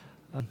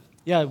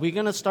Yeah, we're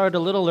going to start a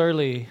little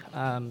early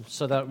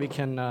so that we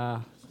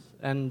can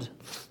end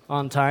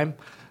on time.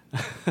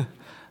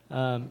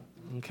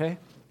 Okay?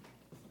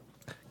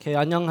 Okay,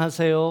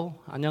 안녕하세요.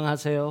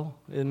 안녕하세요.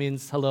 It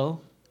means hello.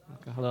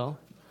 Okay, hello.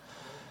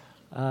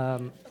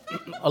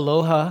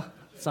 Aloha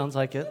sounds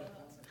like it.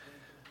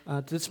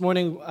 This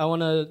morning, I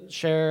want to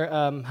share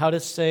how to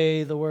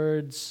say the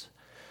words,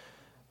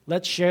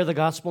 let's share the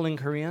gospel in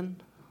Korean.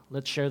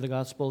 Let's share the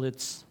gospel.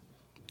 It's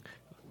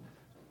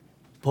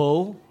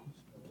po,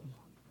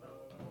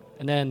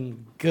 and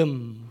then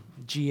gum,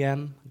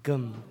 G-M,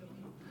 gum,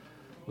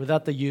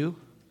 without the U.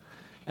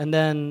 And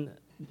then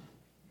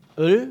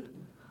ul,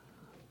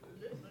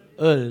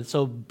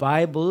 so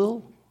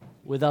Bible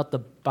without the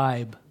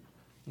bibe.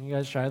 You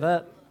guys try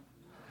that?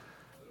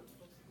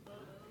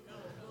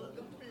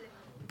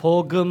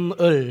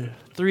 복음을,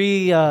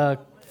 three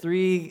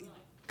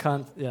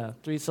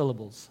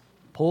syllables.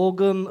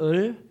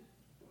 복음을,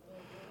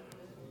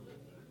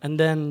 and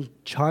then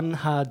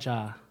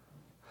전하자.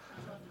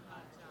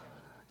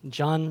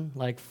 John,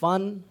 like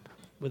fun,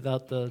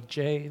 without the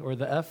J or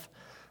the F.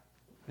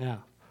 Yeah.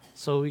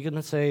 So we're going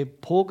to say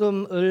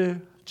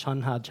복음을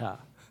전하자.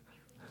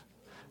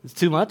 It's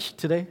too much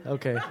today?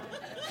 Okay.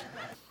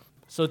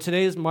 So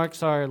today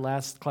marks our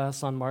last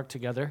class on Mark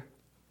together.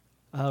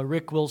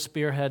 Rick will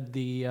spearhead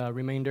the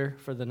remainder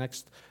for the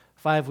next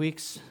 5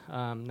 weeks,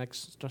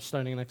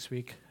 starting next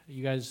week.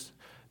 You guys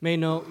may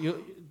know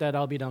that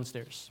I'll be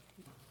downstairs.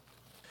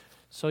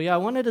 So yeah, I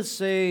wanted to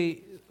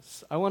say,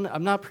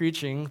 I'm not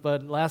preaching,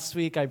 but last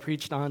week I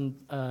preached on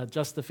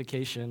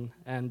justification,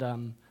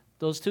 and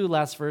those two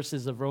last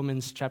verses of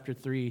Romans chapter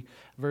 3,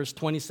 verse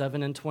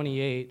 27 and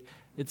 28,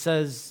 it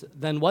says,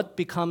 then what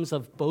becomes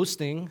of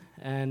boasting?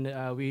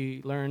 And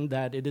we learned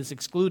that it is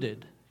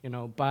excluded.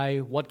 By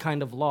what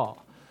kind of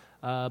law?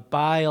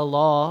 By a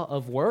law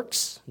of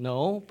works?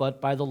 No,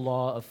 but by the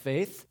law of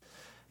faith.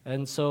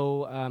 And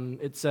so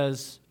it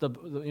says,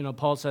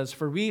 Paul says,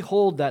 for we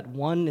hold that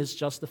one is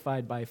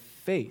justified by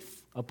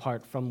faith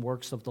apart from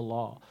works of the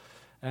law.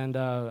 And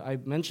I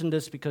mentioned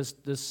this because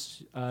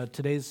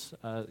today's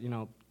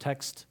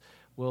text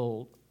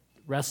will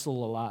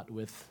wrestle a lot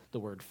with the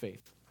word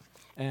faith.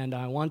 And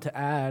I want to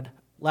add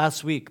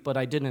last week, but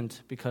I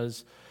didn't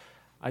because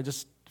I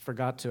just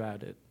forgot to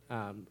add it.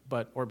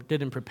 Or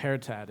didn't prepare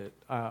to add it.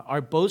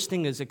 Our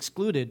boasting is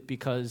excluded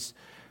because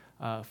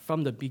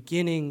from the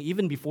beginning,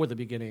 even before the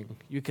beginning,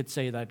 you could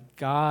say that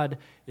God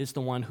is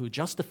the one who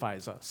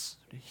justifies us.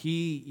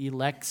 He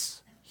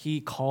elects,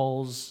 He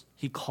calls,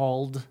 He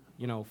called,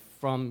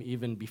 from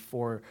even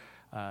before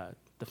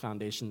the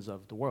foundations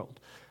of the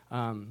world.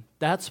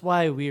 That's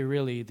why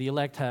the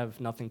elect have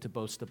nothing to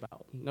boast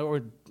about.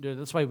 Or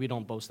that's why we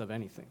don't boast of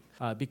anything.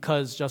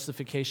 Because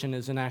justification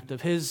is an act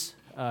of His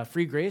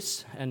free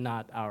grace and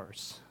not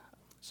ours.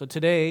 So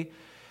today,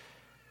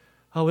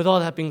 with all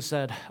that being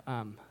said,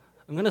 I'm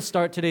going to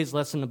start today's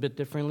lesson a bit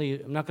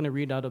differently. I'm not going to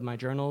read out of my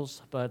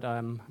journals, but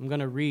I'm going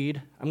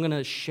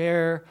to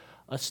share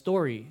a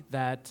story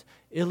that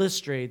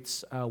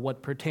illustrates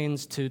what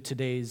pertains to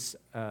today's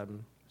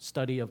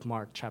study of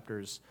Mark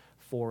chapters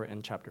 4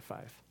 and chapter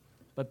 5.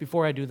 But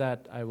before I do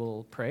that, I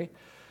will pray.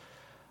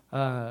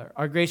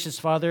 Our gracious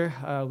Father,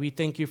 we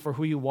thank you for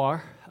who you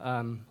are.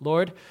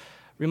 Lord,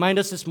 remind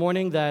us this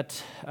morning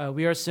that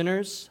we are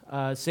sinners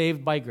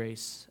saved by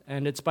grace,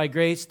 and it's by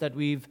grace that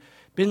we've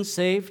been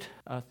saved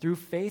through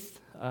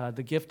faith,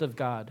 the gift of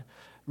God.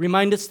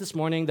 Remind us this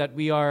morning that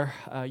we are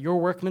your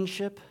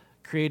workmanship,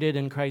 created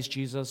in Christ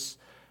Jesus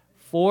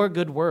for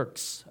good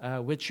works,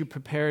 which you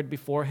prepared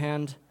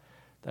beforehand,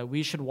 that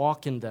we should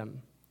walk in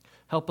them.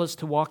 Help us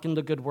to walk in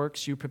the good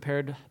works you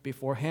prepared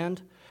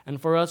beforehand, and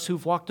for us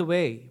who've walked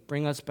away,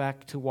 bring us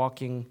back to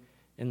walking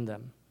in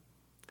them.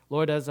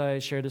 Lord, as I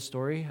share this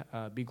story,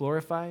 be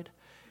glorified.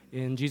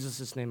 In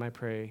Jesus' name I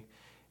pray,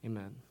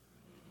 amen.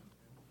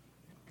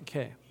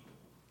 Okay.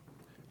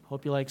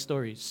 Hope you like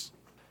stories.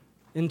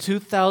 In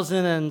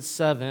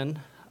 2007,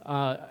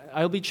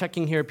 I'll be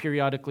checking here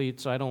periodically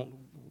so I don't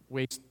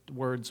waste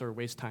words or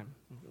waste time.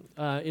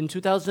 In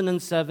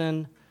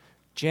 2007,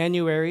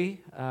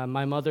 January,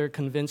 my mother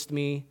convinced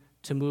me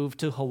to move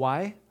to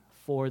Hawaii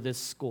for this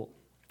school.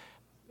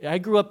 I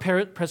grew up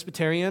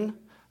Presbyterian,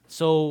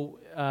 so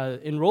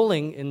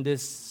enrolling in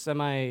this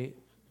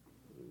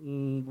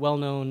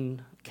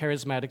semi-well-known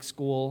charismatic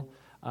school,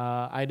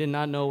 I did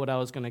not know what I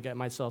was going to get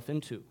myself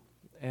into.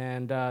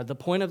 And the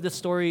point of this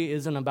story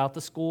isn't about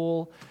the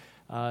school.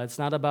 It's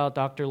not about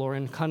Dr.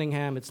 Lauren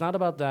Cunningham. It's not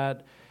about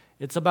that.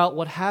 It's about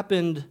what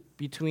happened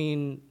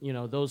between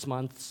those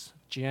months,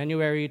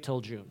 January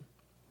till June.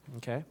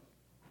 Okay?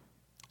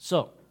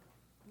 So,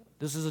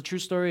 this is a true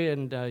story,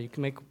 and you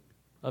can make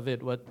of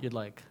it what you'd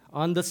like.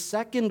 On the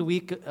second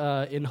week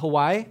in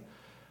Hawaii,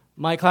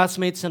 my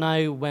classmates and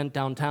I went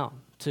downtown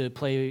to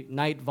play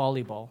night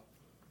volleyball.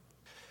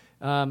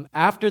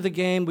 After the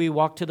game, we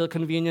walked to the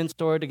convenience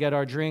store to get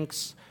our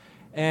drinks,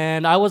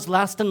 and I was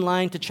last in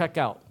line to check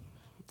out.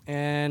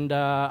 And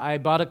I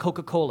bought a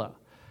Coca-Cola.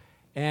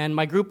 And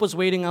my group was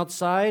waiting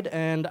outside,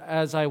 and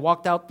as I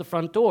walked out the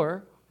front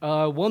door,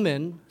 a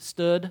woman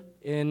stood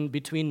in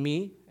between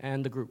me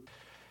and the group.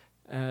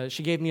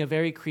 She gave me a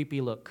very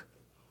creepy look.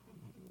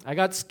 I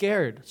got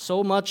scared,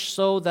 so much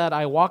so that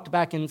I walked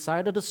back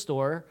inside of the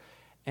store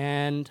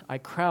and I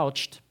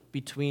crouched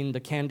between the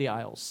candy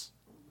aisles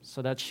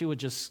so that she would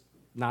just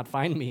not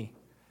find me.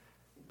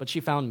 But she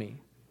found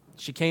me.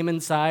 She came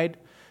inside.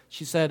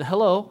 She said,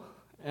 "Hello."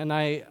 And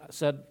I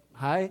said,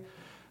 "Hi."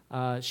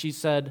 She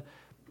said,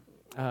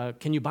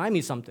 "Can you buy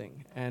me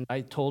something?" And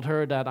I told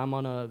her that I'm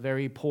on a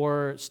very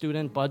poor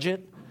student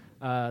budget.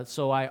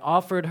 So I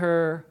offered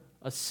her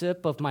a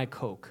sip of my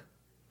Coke.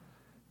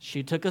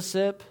 She took a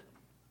sip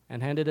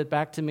and handed it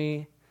back to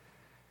me.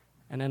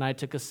 And then I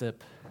took a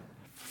sip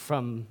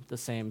from the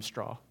same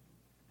straw.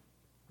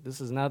 This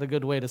is not a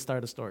good way to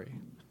start a story.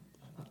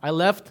 I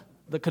left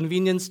the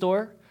convenience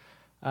store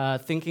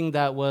thinking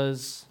that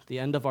was the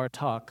end of our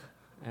talk,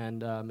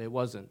 and it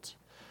wasn't.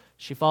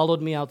 She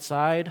followed me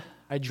outside.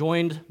 I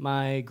joined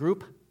my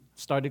group,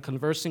 started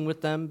conversing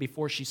with them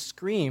before she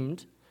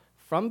screamed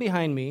from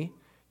behind me,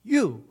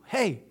 "You,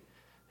 hey,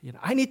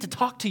 I need to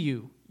talk to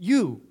you.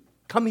 You,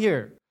 come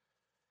here."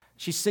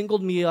 She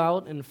singled me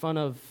out in front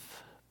of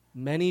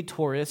many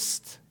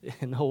tourists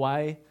in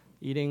Hawaii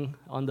eating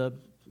on the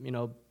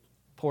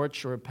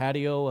porch or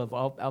patio of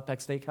Outback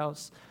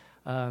Steakhouse.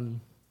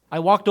 I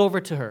walked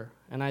over to her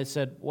and I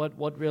said,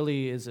 what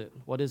really is it?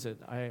 What is it?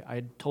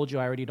 I told you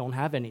I already don't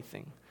have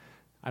anything.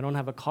 I don't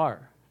have a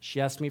car. She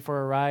asked me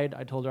for a ride.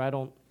 I told her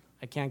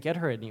I can't get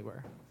her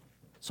anywhere.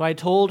 So I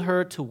told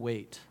her to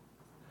wait.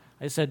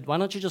 I said, "Why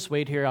don't you just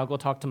wait here? I'll go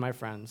talk to my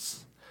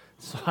friends."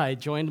 So I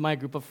joined my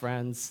group of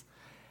friends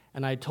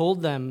and I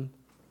told them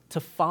to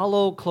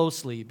follow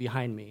closely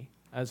behind me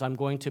as I'm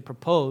going to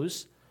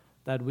propose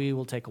that we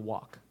will take a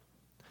walk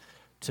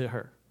to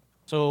her.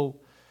 So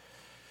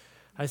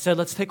I said,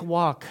 "Let's take a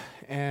walk."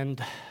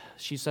 And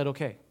she said,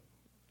 okay.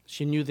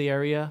 She knew the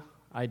area.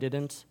 I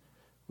didn't.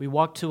 We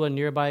walked to a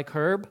nearby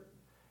curb.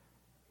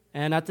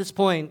 And at this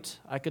point,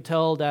 I could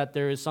tell that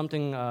there is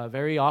something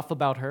very off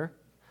about her.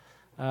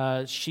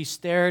 She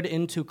stared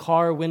into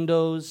car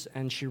windows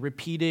and she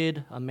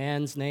repeated a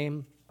man's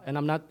name. And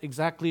I'm not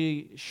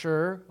exactly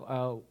sure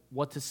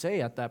what to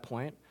say at that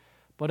point.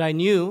 But I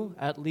knew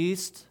at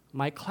least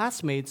my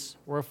classmates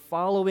were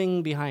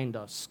following behind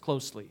us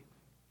closely.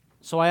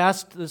 So I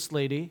asked this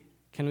lady,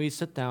 "Can we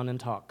sit down and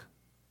talk?"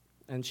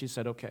 And she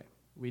said, okay,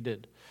 we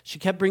did. She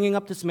kept bringing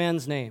up this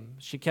man's name.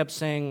 She kept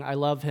saying, "I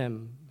love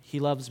him. He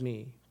loves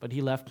me, but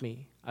he left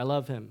me. I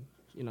love him."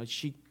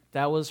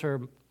 That was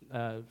her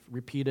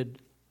repeated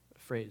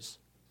phrase.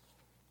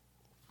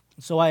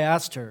 So I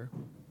asked her,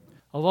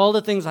 of all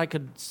the things I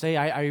could say,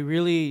 I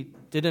really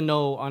didn't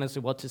know,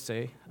 honestly, what to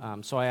say.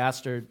 So I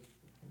asked her,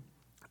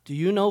 "Do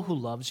you know who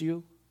loves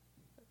you?"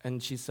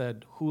 And she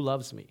said, "Who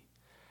loves me?"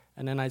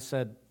 And then I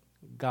said,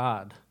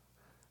 "God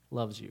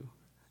loves you."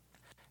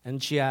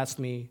 And she asked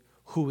me,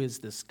 "Who is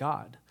this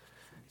God?"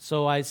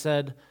 So I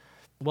said,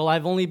 "Well,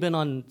 I've only been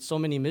on so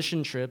many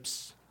mission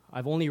trips.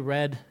 I've only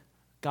read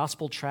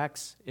gospel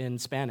tracts in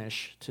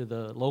Spanish to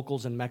the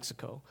locals in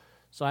Mexico.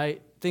 So I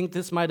think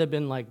this might have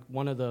been like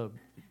one of the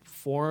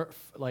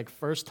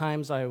first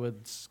times I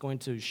was going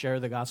to share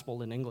the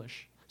gospel in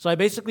English." So I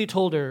basically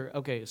told her,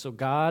 okay, so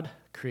God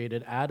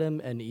created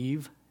Adam and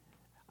Eve.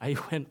 I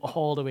went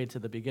all the way to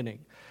the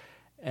beginning.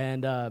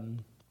 And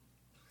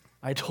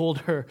I told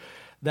her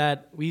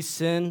that we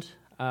sinned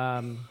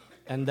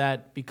and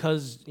that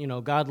because,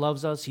 God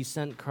loves us, he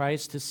sent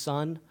Christ, his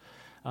son,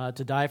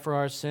 to die for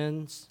our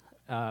sins.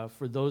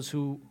 For those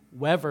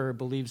whoever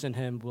believes in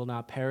him will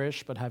not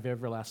perish but have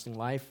everlasting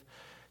life.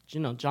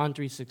 John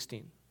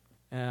 3:16.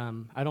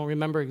 I don't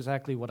remember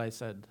exactly what I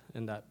said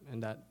in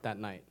that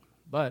night.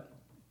 But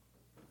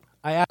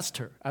I asked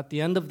her at the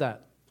end of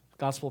that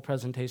gospel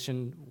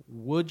presentation,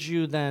 would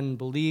you then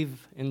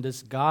believe in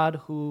this God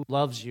who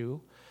loves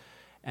you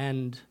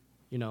and,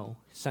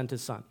 sent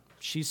his son?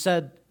 She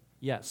said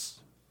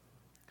yes.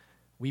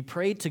 We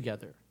prayed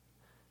together.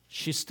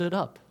 She stood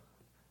up.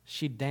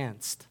 She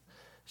danced.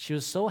 She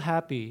was so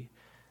happy,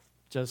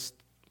 just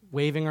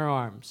waving her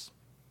arms.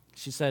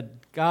 She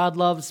said, "God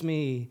loves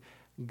me.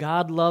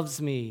 God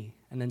loves me."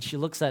 And then she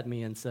looks at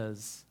me and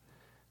says,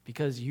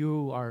 "Because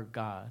you are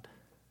God."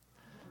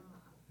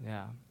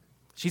 Yeah.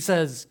 She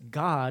says,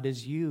 "God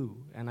is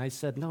you." And I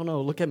said,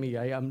 no, look at me.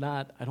 I'm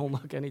not. I don't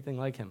look anything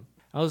like him.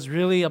 I was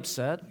really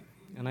upset.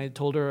 And I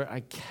told her,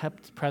 I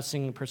kept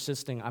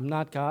persisting. "I'm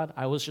not God.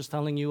 I was just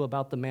telling you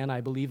about the man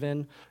I believe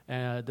in.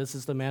 This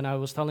is the man I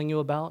was telling you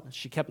about."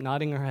 She kept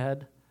nodding her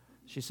head.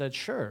 She said,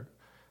 "Sure."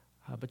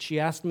 But she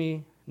asked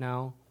me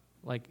now,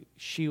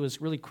 she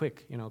was really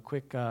quick,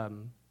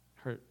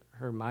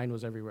 her mind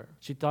was everywhere.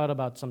 She thought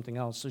about something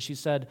else. So she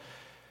said,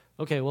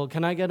 "Okay, well,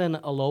 can I get an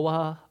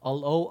aloha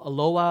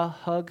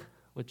hug?"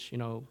 Which,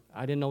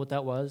 I didn't know what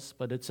that was,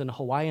 but it's an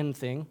Hawaiian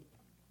thing.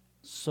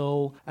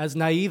 So as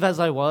naive as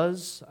I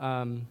was,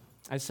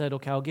 I said,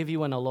 "Okay, I'll give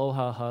you an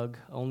aloha hug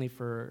only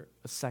for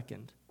a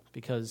second."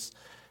 Because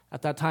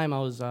at that time, I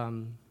was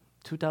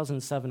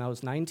 2007, I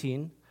was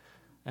 19,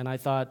 and I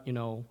thought,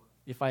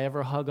 if I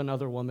ever hug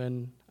another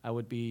woman, I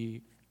would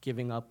be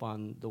giving up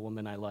on the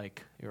woman I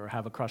like or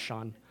have a crush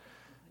on.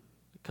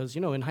 Because,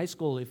 in high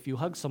school, if you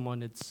hug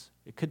someone, it's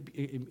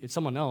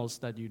someone else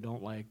that you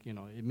don't like,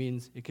 it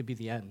means it could be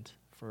the end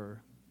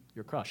for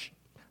your crush,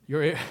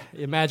 your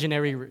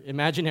imaginary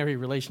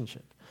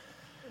relationship.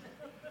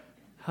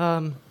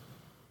 So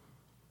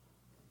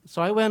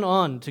I went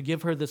on to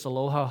give her this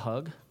aloha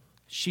hug.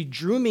 She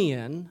drew me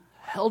in,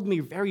 held me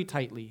very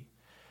tightly,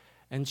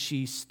 and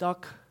she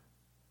stuck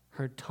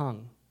her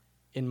tongue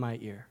in my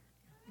ear.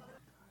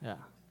 Yeah.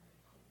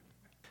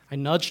 I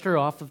nudged her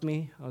off of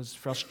me. I was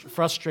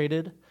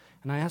frustrated,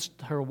 and I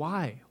asked her,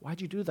 why?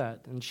 Why'd you do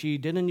that? And she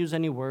didn't use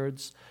any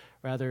words.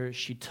 Rather,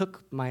 she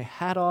took my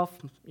hat off,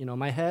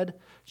 my head.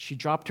 She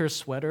dropped her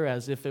sweater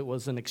as if it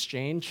was an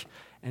exchange,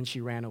 and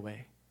she ran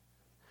away.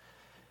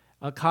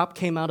 A cop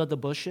came out of the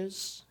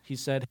bushes. He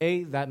said,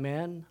 hey, that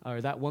man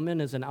or that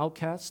woman is an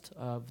outcast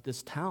of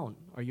this town.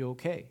 Are you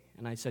okay?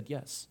 And I said,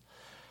 yes.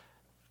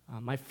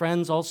 My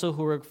friends also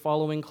who were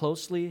following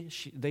closely,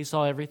 they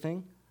saw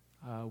everything.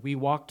 We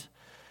walked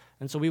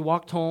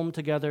home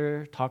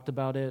together, talked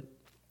about it.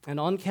 And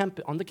on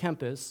the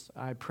campus,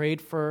 I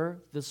prayed for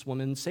this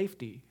woman's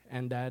safety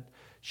and that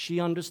she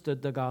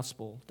understood the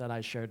gospel that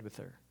I shared with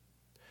her.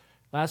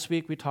 Last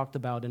week, we talked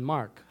about in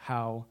Mark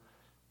how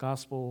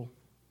gospel,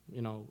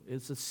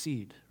 it's a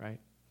seed, right?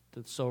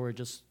 The sower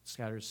just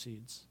scatters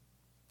seeds.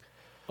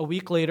 A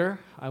week later,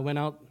 I went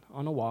out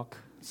on a walk,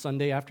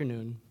 Sunday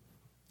afternoon.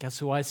 Guess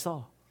who I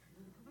saw?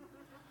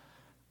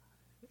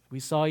 We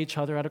saw each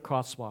other at a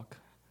crosswalk,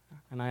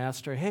 and I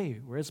asked her,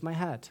 hey, where's my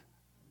hat?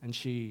 And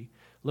she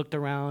looked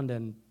around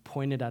and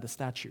pointed at a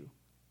statue,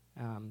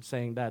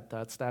 saying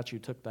that statue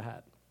took the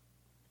hat.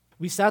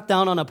 We sat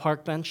down on a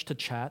park bench to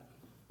chat.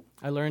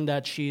 I learned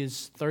that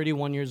she's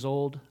 31 years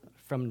old,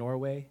 from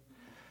Norway.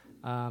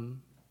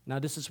 Now,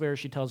 this is where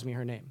she tells me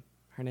her name.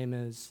 Her name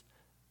is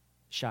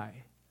Chhia,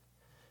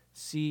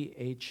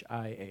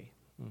 C-H-I-A.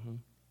 Mm-hmm.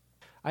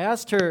 I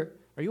asked her,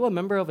 are you a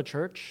member of a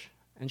church?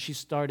 And she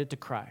started to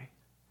cry.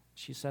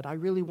 She said, I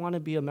really want to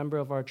be a member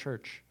of our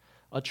church,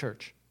 a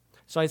church.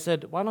 So I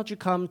said, why don't you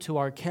come to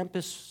our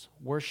campus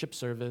worship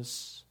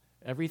service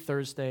every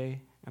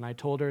Thursday? And I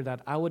told her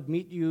that I would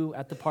meet you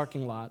at the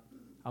parking lot.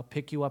 I'll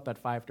pick you up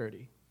at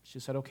 5:30. She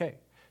said, okay.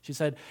 She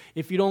said,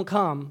 if you don't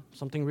come,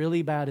 something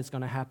really bad is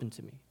going to happen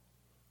to me.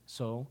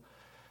 So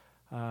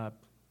I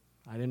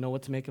didn't know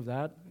what to make of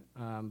that,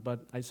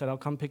 but I said, I'll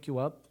come pick you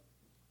up.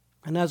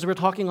 And as we were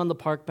talking on the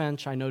park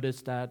bench, I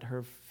noticed that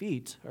her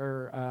feet,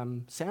 her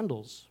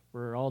sandals,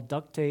 were all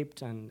duct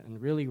taped and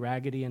really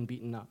raggedy and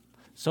beaten up.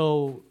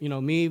 So,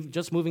 me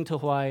just moving to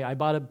Hawaii, I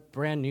bought a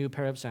brand new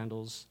pair of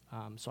sandals.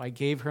 So I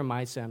gave her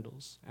my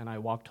sandals, and I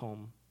walked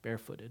home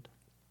barefooted.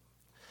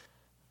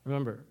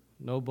 Remember,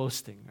 no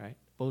boasting, right?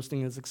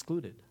 Boasting is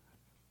excluded.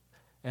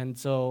 And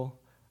so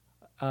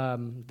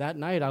that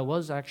night, I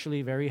was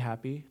actually very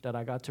happy that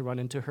I got to run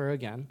into her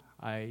again.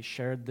 I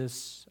shared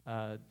this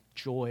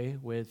joy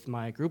with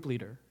my group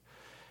leader.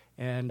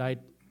 And I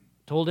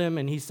told him,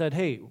 and he said,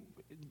 hey,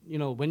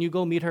 when you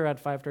go meet her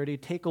at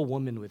 5:30, take a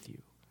woman with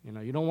you.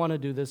 You don't want to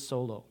do this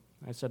solo.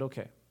 I said,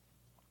 okay.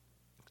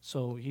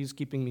 So he's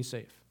keeping me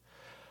safe.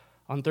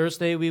 On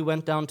Thursday, we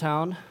went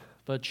downtown,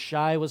 but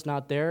Chhia was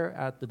not there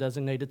at the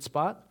designated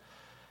spot.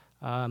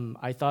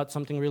 I thought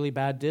something really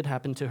bad did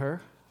happen to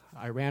her.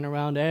 I ran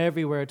around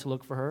everywhere to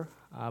look for her,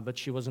 but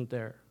she wasn't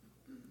there.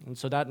 And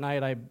so that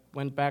night, I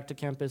went back to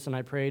campus and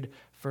I prayed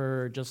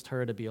for just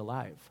her to be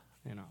alive.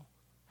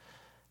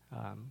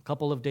 A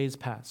couple of days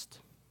passed.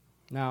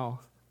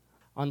 Now,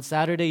 on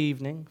Saturday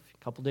evening,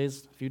 a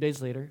few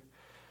days later,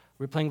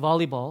 we're playing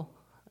volleyball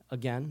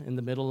again in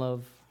the middle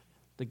of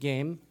the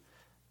game.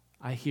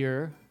 I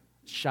hear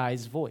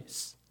Chhia's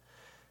voice.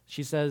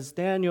 She says,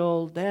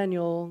 Daniel,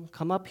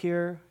 come up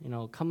here,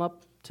 come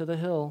up to the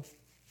hill.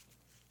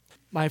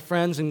 My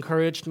friends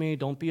encouraged me,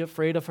 don't be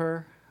afraid of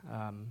her,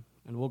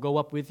 and we'll go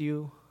up with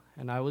you.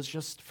 And I was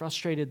just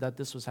frustrated that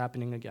this was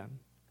happening again.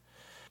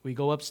 We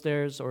go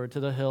upstairs or to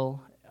the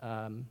hill,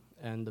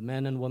 and the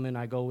men and women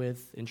I go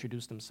with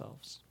introduce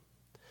themselves.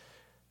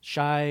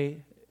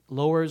 Chhia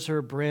lowers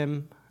her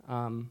brim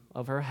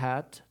of her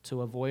hat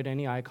to avoid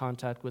any eye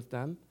contact with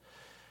them.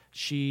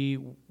 She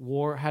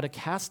had a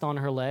cast on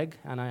her leg,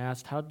 and I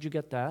asked, how did you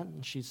get that?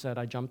 And she said,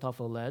 I jumped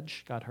off a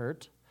ledge, got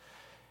hurt.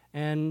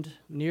 And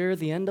near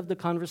the end of the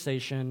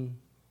conversation,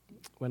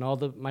 when all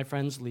my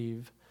friends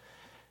leave,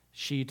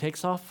 she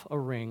takes off a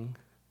ring,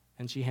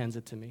 and she hands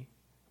it to me.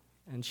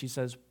 And she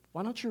says,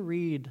 why don't you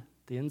read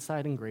the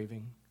inside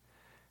engraving?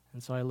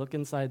 And so I look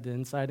inside the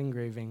inside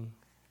engraving,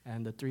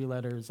 and the 3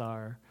 letters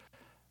are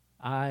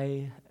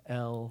ILD.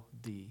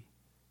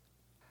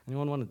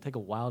 Anyone want to take a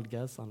wild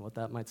guess on what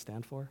that might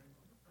stand for?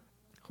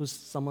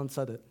 Someone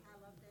said it.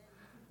 I love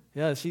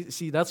Daniel. Yeah,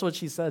 she that's what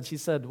she said. She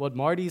said what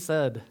Marty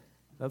said.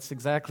 That's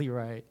exactly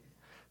right.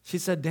 She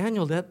said,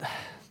 Daniel,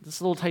 this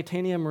little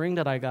titanium ring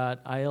that I got,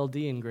 ILD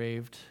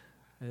engraved,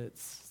 it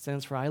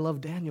stands for I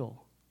love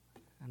Daniel.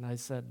 And I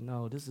said,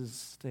 no,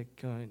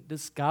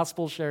 this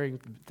gospel sharing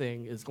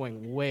thing is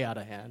going way out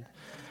of hand.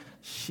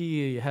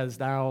 She has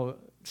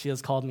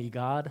called me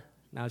God.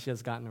 Now she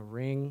has gotten a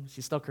ring.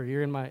 She stuck her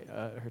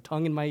her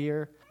tongue in my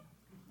ear.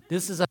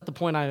 This is at the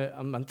point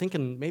I'm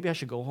thinking maybe I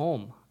should go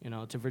home,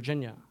 to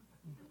Virginia.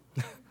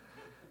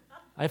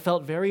 I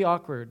felt very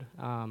awkward.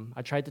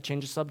 I tried to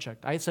change the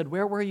subject. I said,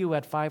 "Where were you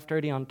at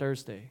 5:30 on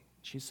Thursday?"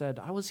 She said,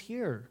 "I was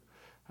here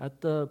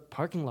at the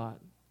parking lot."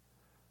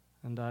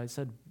 And I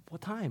said,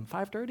 "What time?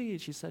 5:30?"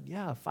 She said,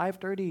 "Yeah,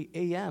 5:30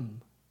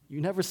 a.m.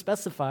 You never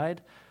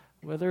specified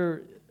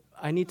whether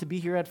I need to be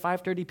here at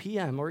 5:30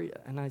 p.m.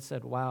 And I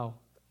said, "Wow,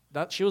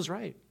 she was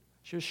right.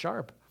 She was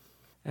sharp."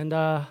 And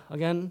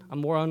again, I'm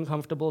more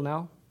uncomfortable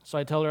now. So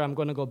I tell her I'm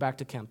going to go back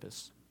to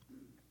campus.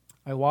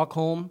 I walk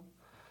home.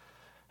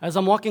 As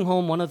I'm walking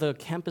home, one of the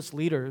campus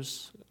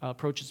leaders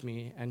approaches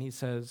me, and he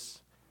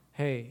says,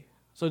 "Hey,"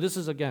 so this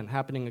is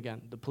happening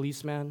again, the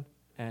policeman,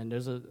 and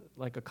there's a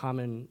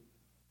common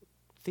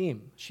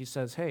theme. She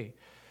says, "Hey,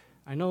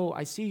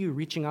 I see you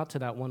reaching out to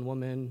that one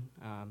woman.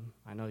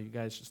 I know you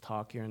guys just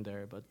talk here and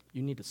there, but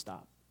you need to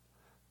stop.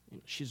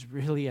 She's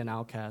really an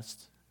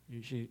outcast.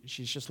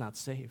 She's just not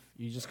safe.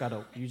 You just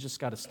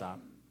gotta stop."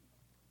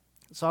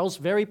 So I was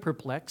very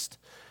perplexed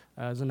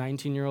as a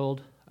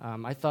 19-year-old.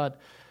 I thought,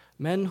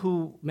 men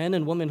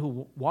and women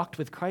who walked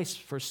with Christ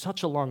for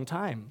such a long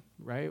time,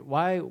 right?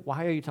 Why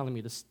are you telling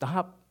me to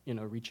stop,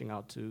 reaching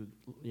out to,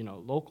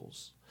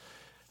 locals?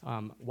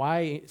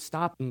 Why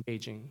stop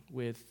engaging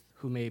with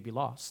who may be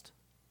lost?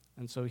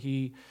 And so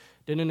he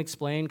didn't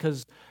explain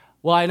because,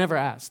 I never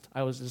asked.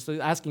 I was just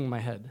asking in my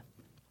head.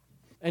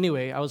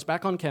 Anyway, I was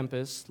back on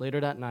campus later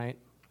that night,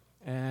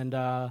 and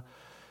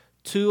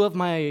two of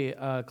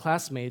my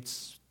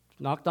classmates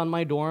knocked on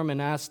my dorm and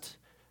asked,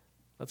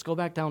 "Let's go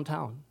back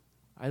downtown."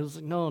 I was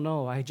like,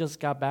 no, I just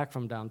got back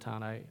from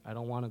downtown. I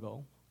don't want to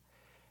go.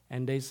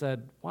 And they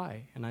said,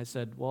 "Why?" And I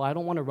said, "Well, I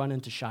don't want to run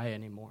into Shai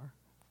anymore."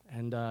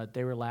 And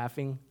they were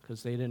laughing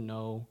because they didn't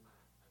know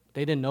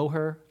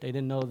her. They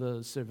didn't know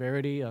the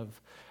severity of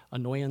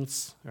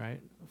annoyance,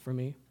 right, for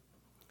me.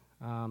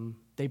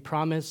 They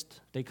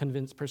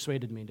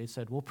persuaded me. They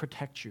said, "We'll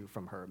protect you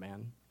from her,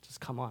 man. Just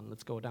come on,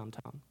 let's go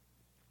downtown."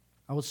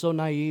 I was so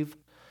naive.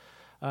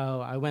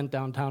 I went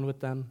downtown with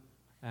them,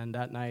 and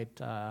that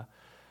night,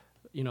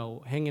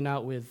 hanging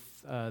out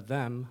with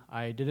them,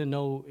 I didn't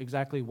know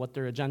exactly what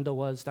their agenda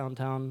was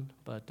downtown,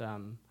 but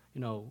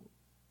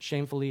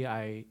shamefully,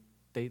 I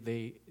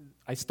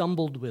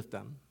stumbled with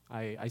them.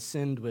 I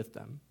sinned with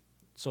them.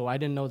 So I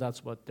didn't know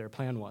that's what their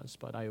plan was,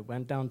 but I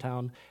went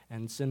downtown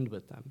and sinned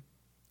with them.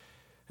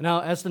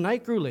 Now, as the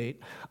night grew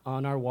late,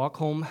 on our walk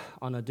home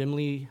on a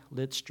dimly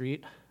lit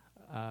street,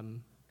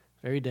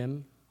 very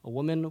dim, a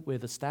woman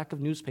with a stack of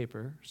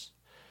newspapers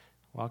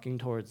walking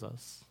towards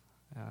us.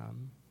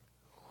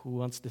 Who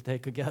wants to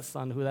take a guess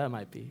on who that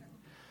might be?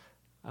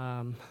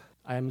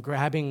 I'm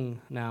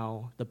grabbing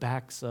now the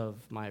backs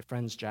of my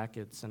friends'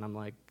 jackets, and I'm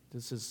like,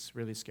 this is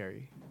really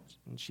scary.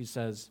 And she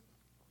says,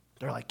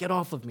 they're like, "Get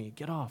off of me,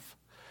 get off."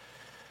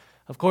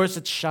 Of course,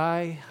 it's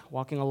Shai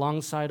walking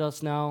alongside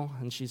us now,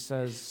 and she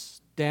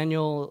says,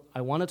 "Daniel,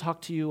 I want to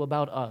talk to you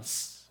about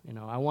us.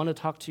 I want to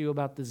talk to you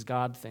about this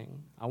God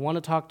thing. I want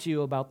to talk to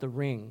you about the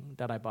ring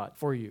that I bought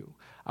for you.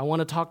 I want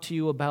to talk to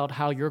you about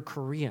how you're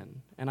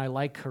Korean, and I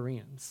like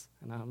Koreans."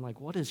 And I'm like,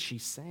 what is she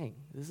saying?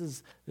 This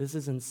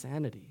is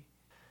insanity.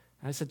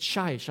 And I said,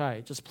 Shai,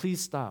 just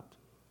please stop.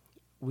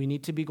 We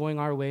need to be going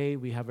our way.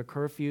 We have a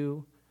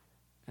curfew.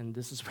 And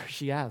this is where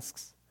she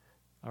asks,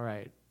 "All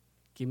right,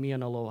 give me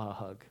an aloha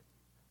hug."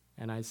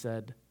 And I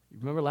said, "You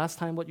remember last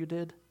time what you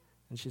did?"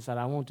 And she said,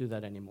 "I won't do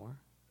that anymore."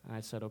 And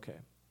I said, "Okay,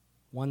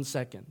 1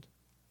 second.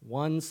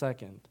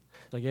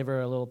 So I gave her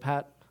a little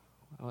pat.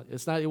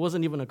 It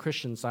wasn't even a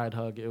Christian side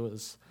hug. It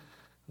was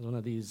one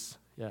of these,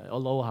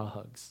 aloha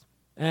hugs.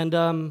 And,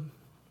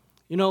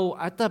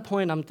 at that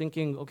point, I'm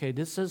thinking, okay,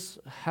 this has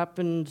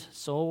happened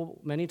so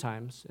many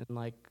times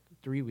in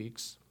 3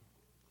 weeks.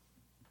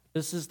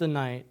 This is the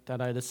night that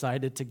I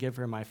decided to give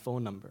her my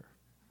phone number.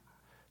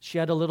 She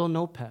had a little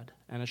notepad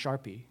and a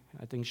Sharpie.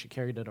 I think she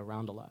carried it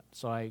around a lot.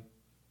 So I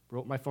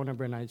wrote my phone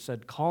number and I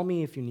said, "Call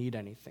me if you need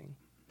anything."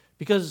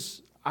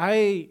 Because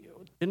I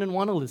didn't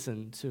want to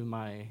listen to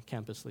my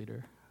campus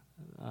leader.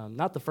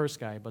 Not the first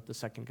guy, but the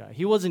second guy.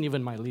 He wasn't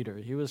even my leader.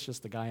 He was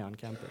just the guy on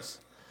campus.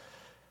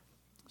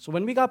 So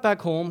when we got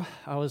back home,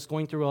 I was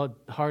going through a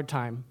hard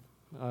time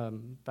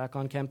back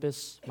on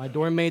campus. My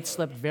dorm mates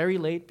slept very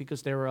late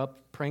because they were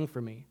up praying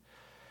for me.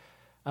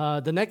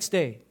 The next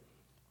day,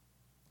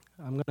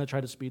 I'm going to try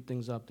to speed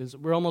things up.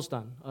 We're almost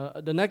done.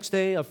 The next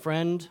day, a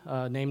friend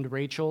named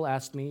Rachel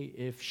asked me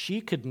if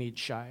she could meet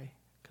Shai,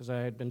 because I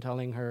had been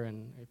telling her,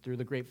 and through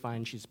the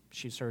grapevine,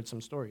 she's heard some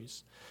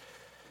stories.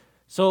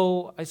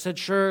 So I said,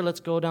 sure,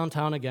 let's go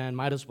downtown again,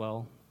 might as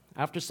well.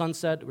 After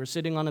sunset, we're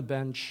sitting on a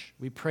bench.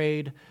 We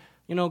prayed,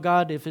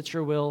 God, if it's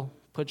your will,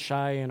 put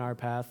Shai in our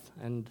path.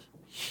 And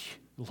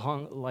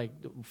a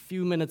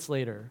few minutes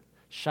later,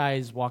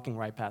 Shai's walking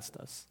right past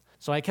us.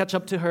 So I catch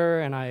up to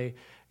her, and I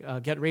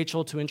get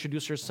Rachel to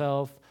introduce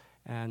herself,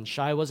 and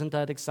Shai wasn't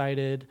that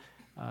excited.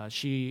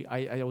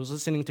 I was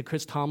listening to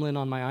Chris Tomlin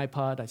on my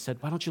iPod. I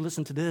said, why don't you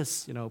listen to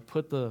this?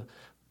 Put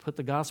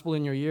the gospel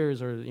in your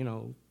ears, or,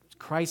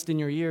 Christ in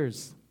your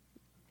ears.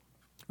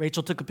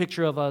 Rachel took a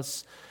picture of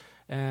us,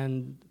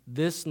 and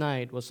this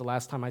night was the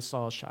last time I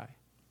saw Shai.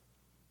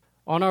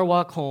 On our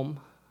walk home,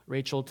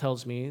 Rachel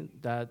tells me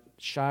that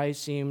Shai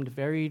seemed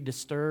very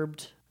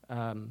disturbed,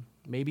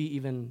 maybe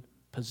even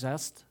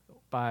possessed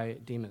by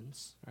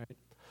demons.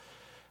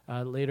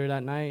 Right? Later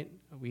that night,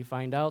 we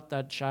find out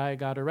that Shai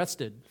got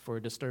arrested for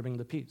disturbing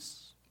the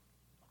peace.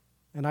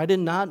 And I did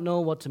not know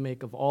what to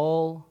make of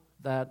all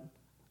that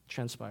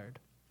transpired.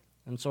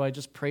 And so I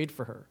just prayed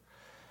for her.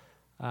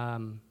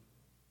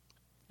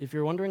 If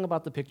you're wondering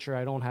about the picture,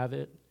 I don't have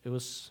it. It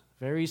was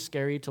very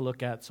scary to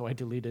look at, so I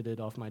deleted it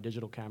off my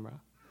digital camera.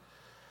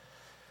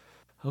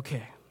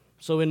 Okay,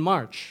 so in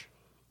March,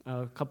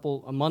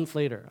 a month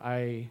later,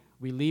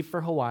 we leave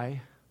for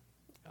Hawaii.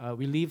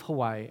 We leave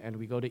Hawaii and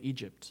we go to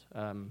Egypt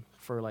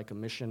for like a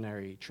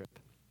missionary trip.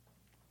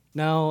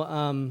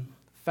 Now,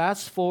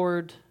 fast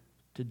forward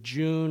to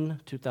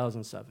June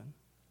 2007.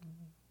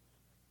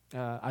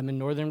 I'm in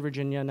Northern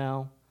Virginia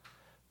now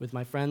with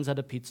my friends at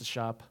a pizza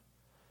shop.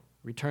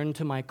 Returned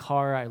to my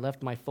car, I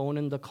left my phone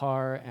in the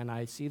car, and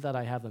I see that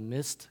I have a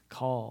missed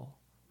call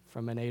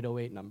from an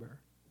 808 number.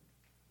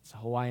 It's a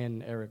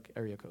Hawaiian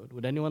area code.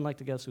 Would anyone like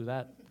to guess who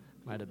that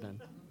might have been?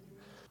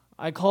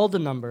 I called the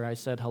number. I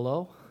said,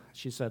 hello.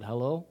 She said,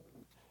 hello.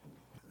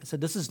 I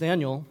said, this is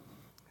Daniel.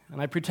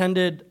 And I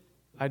pretended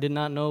I did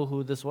not know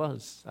who this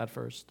was at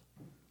first.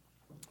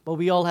 But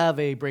we all have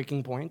a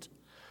breaking point,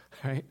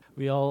 right?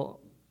 We all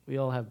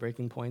have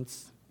breaking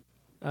points.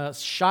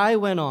 Shai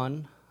went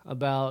on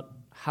about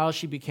how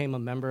she became a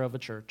member of a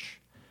church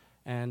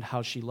and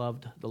how she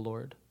loved the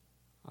Lord.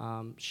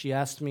 She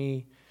asked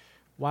me,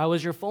 why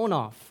was your phone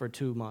off for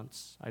 2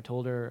 months? I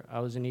told her I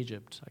was in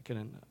Egypt. I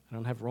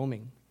don't have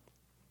roaming.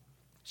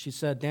 She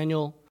said,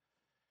 Daniel,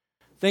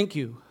 thank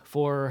you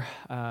for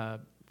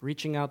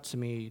reaching out to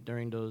me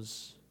during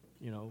those,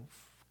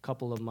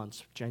 couple of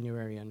months,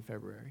 January and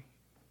February.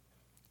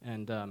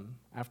 And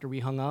after we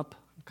hung up,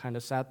 kind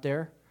of sat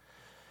there,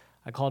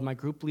 I called my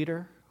group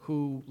leader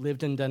who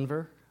lived in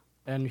Denver,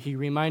 and he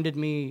reminded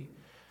me,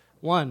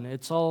 one,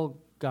 it's all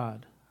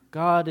God.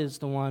 God is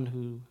the one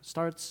who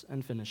starts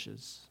and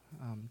finishes.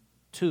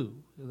 Two,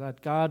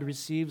 that God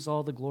receives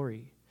all the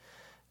glory.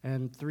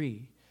 And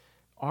three,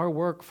 our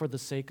work for the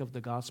sake of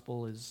the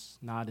gospel is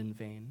not in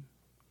vain.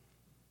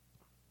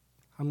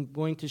 I'm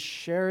going to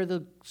share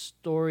the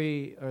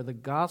story or the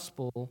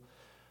gospel.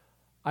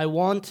 I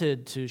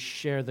wanted to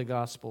share the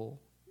gospel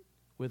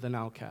with an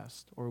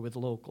outcast or with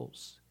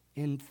locals,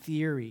 in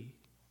theory.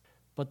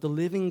 But the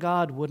living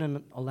God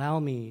wouldn't allow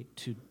me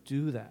to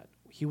do that.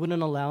 He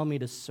wouldn't allow me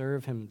to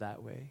serve him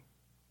that way.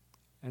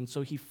 And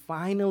so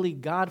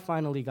God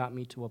finally got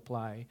me to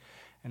apply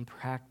and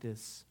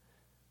practice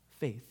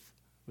faith,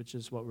 which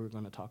is what we're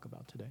going to talk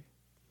about today.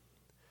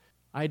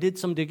 I did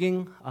some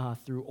digging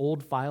through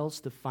old files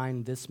to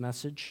find this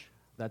message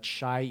that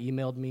Shai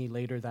emailed me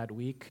later that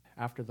week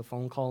after the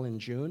phone call in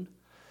June.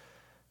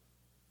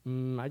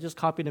 I just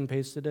copied and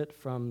pasted it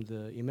from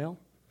the email.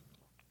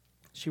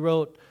 She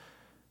wrote,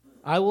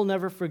 I will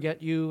never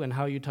forget you and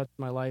how you touched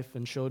my life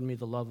and showed me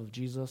the love of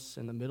Jesus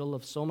in the middle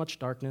of so much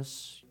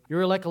darkness.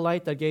 You're like a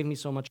light that gave me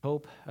so much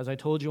hope. As I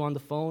told you on the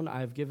phone,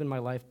 I have given my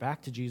life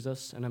back to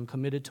Jesus, and I'm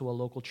committed to a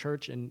local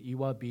church in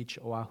Iwa Beach,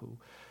 Oahu.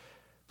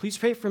 Please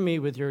pray for me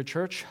with your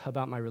church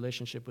about my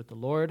relationship with the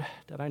Lord,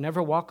 that I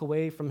never walk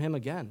away from him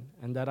again,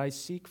 and that I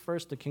seek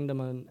first the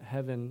kingdom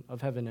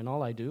of heaven in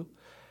all I do.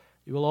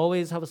 You will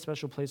always have a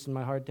special place in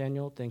my heart,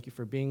 Daniel. Thank you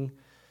for being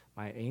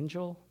my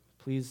angel.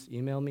 Please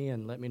email me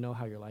and let me know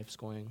how your life's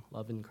going.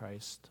 Love in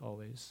Christ,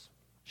 always.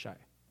 Shai.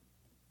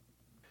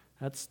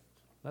 That's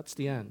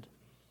the end.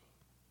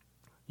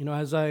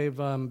 As I've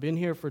been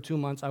here for 2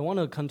 months, I want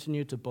to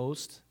continue to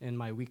boast in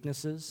my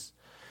weaknesses.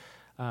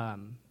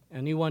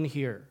 Anyone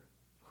here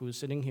who is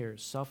sitting here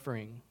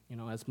suffering,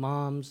 as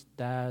moms,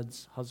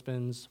 dads,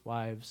 husbands,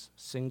 wives,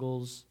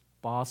 singles,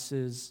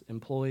 bosses,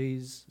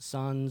 employees,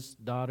 sons,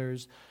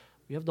 daughters,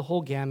 we have the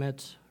whole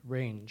gamut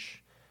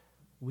range.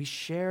 We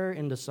share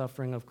in the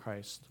suffering of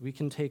Christ. We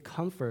can take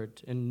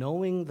comfort in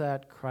knowing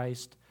that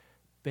Christ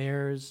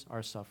bears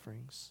our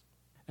sufferings.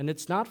 And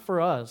it's not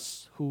for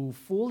us who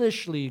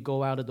foolishly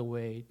go out of the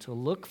way to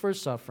look for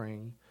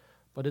suffering,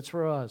 but it's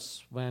for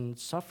us when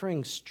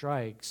suffering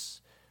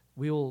strikes,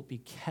 we will be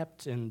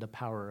kept in the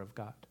power of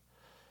God.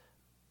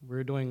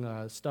 We're doing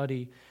a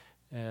study.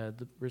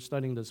 We're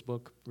studying this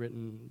book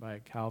written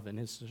by Calvin,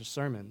 his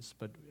sermons,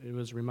 but it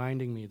was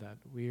reminding me that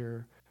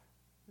we're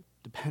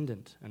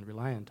dependent and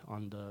reliant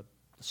on the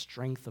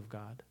strength of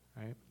God,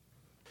 right?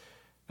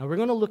 Now we're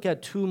going to look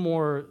at 2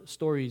 more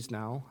stories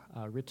now,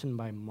 written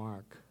by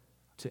Mark,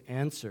 to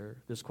answer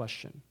this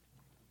question.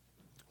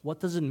 What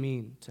does it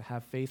mean to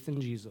have faith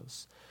in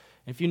Jesus?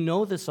 If you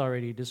know this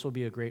already, this will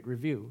be a great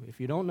review. If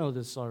you don't know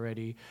this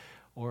already,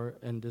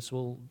 and this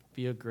will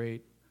be a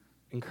great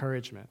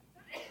encouragement,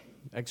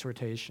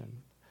 exhortation.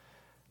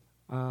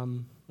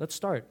 Let's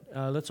start.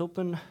 Let's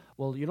open.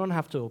 Well, you don't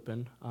have to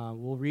open.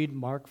 We'll read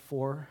Mark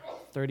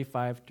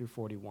 4:35 through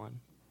 41.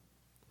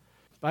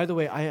 By the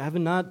way, I have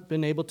not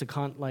been able to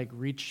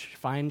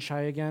find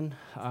Shai again.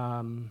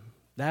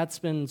 That's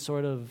been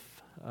sort of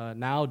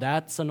now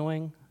that's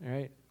annoying,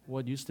 right?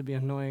 What used to be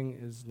annoying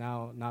is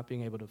now not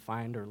being able to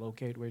find or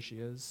locate where she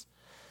is.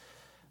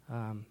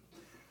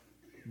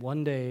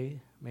 One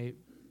day,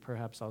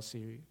 perhaps we'll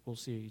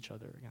see each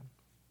other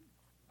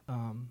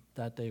again.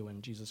 That day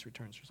when Jesus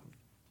returns or something.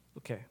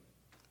 Okay,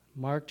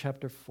 Mark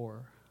chapter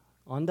 4.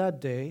 On that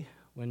day,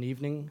 when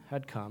evening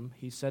had come,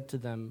 he said to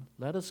them,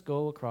 "Let us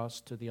go across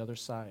to the other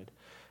side."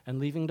 And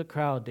leaving the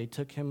crowd, they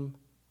took him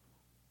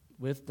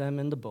with them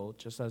in the boat,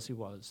 just as he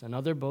was. And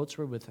other boats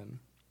were with him.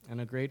 And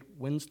a great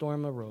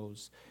windstorm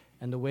arose,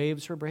 and the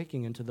waves were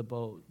breaking into the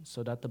boat,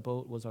 so that the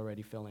boat was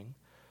already filling.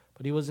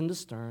 But he was in the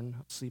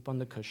stern, asleep on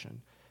the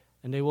cushion.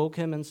 And they woke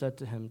him and said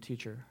to him,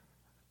 "Teacher,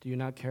 do you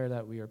not care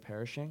that we are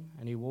perishing?"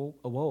 And he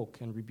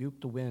awoke and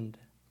rebuked the wind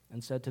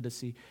and said to the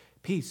sea,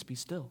 "Peace, be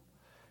still."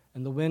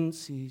 And the wind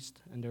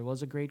ceased, and there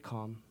was a great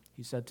calm.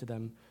 He said to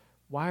them,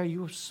 "Why are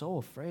you so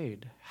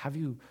afraid? Have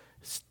you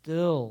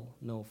still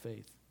no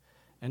faith?"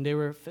 And they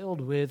were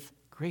filled with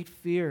great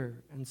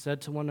fear and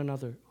said to one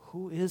another,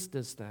 "Who is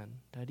this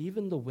then, that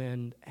even the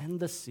wind and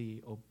the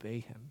sea obey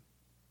him?"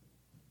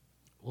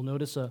 We'll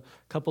notice a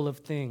couple of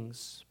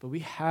things, but we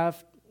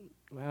have,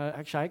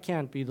 I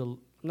can't be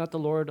not the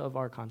Lord of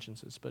our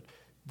consciences, but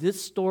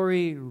this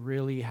story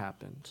really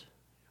happened.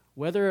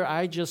 Whether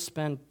I just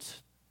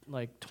spent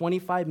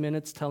 25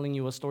 minutes telling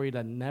you a story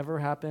that never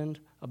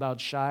happened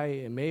about Shai,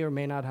 it may or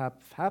may not have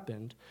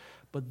happened,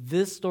 but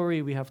this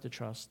story we have to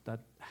trust that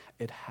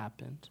it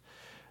happened.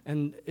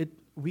 And the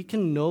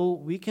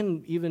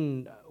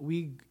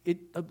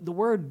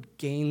word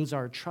gains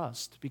our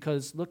trust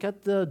because look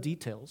at the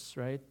details,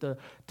 right? The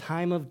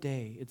time of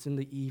day, it's in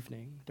the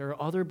evening. There are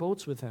other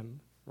boats with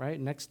him, right,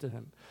 next to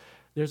him.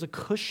 There's a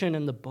cushion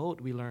in the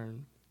boat, we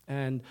learn.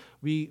 And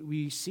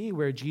we see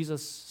where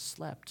Jesus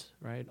slept,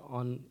 right,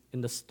 in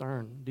the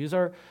stern. These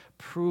are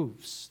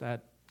proofs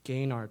that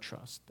gain our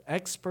trust.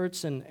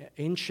 Experts in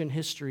ancient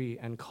history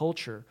and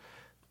culture,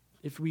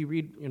 if we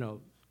read,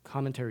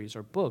 commentaries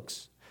or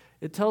books,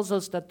 it tells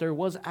us that there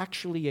was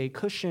actually a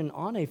cushion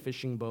on a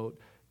fishing boat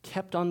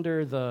kept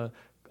under the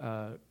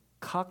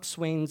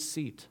coxswain's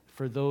seat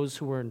for those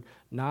who were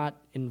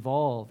not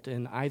involved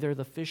in either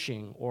the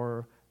fishing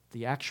or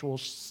the actual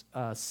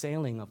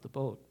sailing of the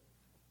boat.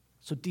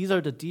 So these are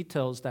the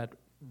details that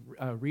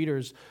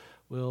readers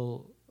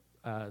will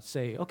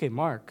say, "Okay,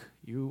 Mark,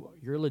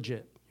 you're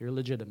legit, you're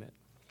legitimate."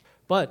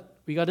 But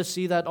we got to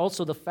see that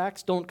also the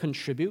facts don't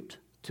contribute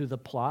to the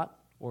plot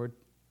or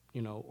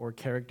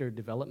character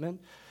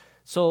development.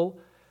 So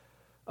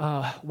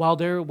while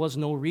there was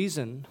no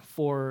reason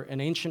for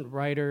an ancient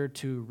writer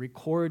to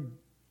record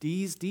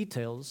these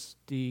details,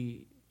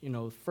 the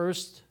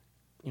first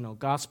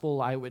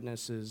gospel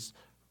eyewitnesses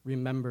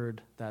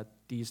remembered that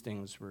these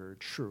things were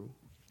true.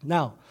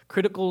 Now,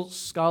 critical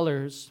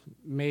scholars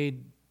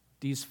made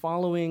these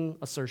following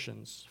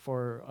assertions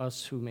for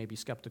us who may be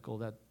skeptical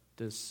that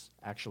this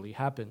actually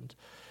happened.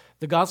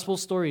 The gospel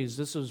stories,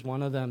 this was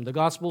one of them. The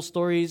gospel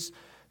stories,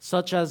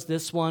 such as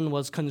this one,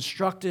 was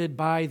constructed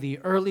by the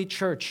early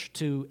church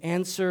to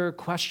answer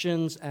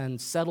questions and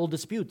settle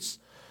disputes.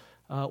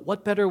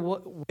 What better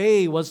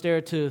way was there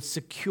to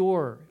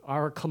secure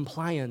our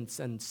compliance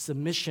and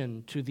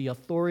submission to the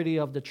authority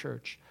of the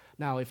church?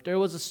 Now, if there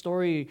was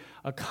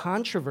a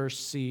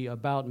controversy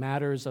about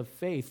matters of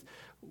faith,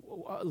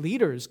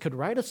 leaders could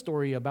write a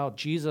story about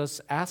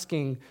Jesus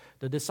asking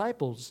the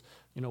disciples,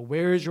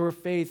 where is your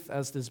faith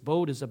as this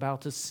boat is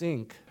about to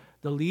sink?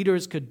 The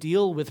leaders could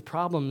deal with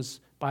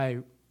problems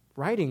by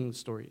writing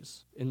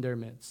stories in their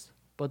midst.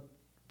 But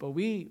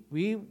we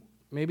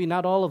maybe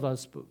not all of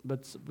us,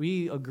 but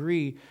we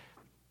agree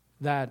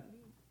that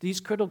these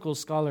critical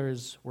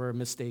scholars were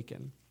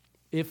mistaken.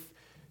 If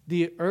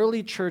the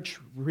early church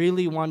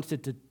really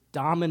wanted to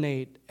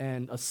dominate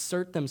and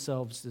assert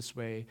themselves this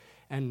way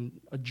and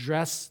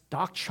address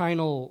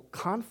doctrinal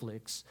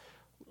conflicts,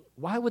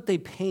 why would they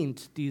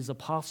paint these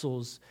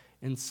apostles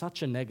in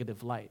such a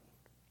negative light?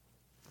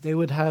 They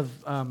would have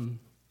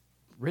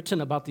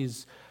written about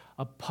these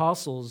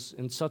apostles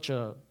in such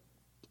an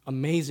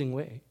amazing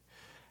way,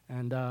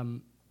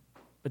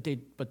 but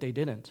they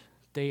didn't.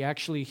 They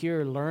actually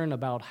here learn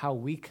about how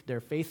weak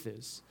their faith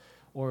is,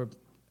 or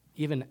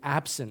even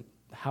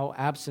how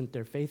absent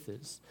their faith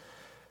is.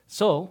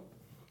 So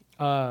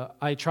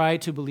I try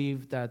to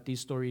believe that these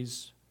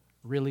stories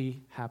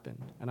really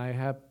happened, and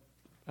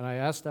I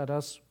ask that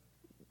us,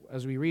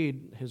 as we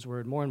read His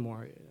Word more and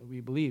more, we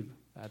believe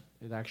that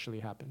it actually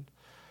happened,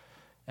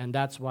 and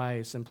that's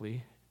why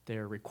simply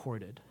they're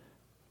recorded.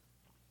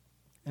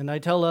 And I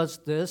tell us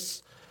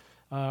this,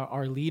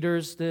 our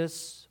leaders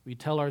this, we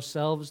tell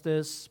ourselves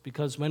this,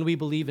 because when we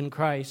believe in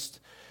Christ,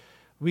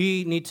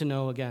 we need to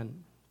know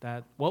again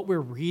that what we're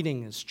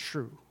reading is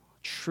true,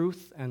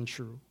 truth and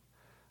true.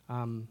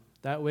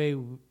 That way,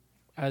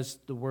 as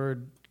the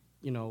Word,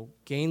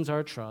 gains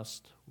our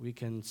trust, we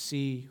can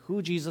see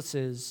who Jesus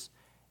is,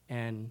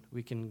 and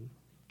we can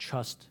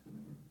trust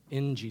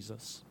in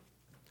Jesus.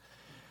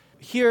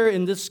 here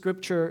in this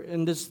scripture,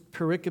 in this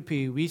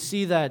pericope, we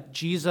see that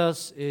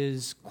Jesus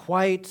is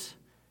quite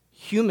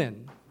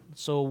human.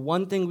 So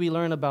one thing we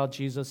learn about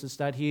Jesus is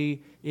that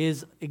he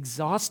is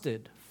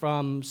exhausted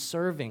from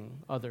serving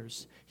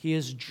others. He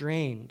is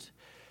drained.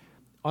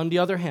 On the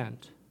other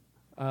hand,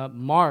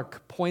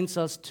 Mark points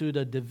us to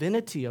the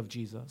divinity of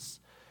Jesus.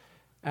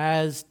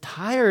 As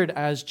tired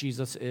as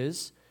Jesus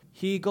is,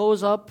 he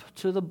goes up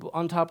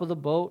on top of the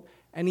boat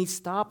and he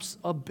stops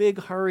a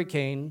big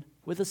hurricane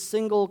with a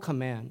single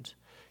command.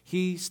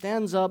 He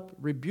stands up,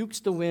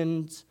 rebukes the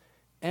winds,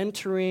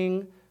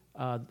 entering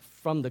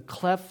from the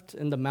cleft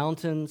in the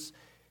mountains.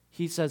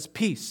 He says,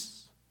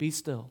 "Peace, be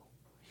still."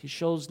 He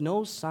shows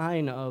no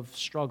sign of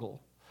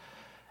struggle.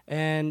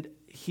 And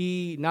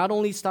he not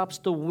only stops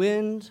the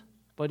wind,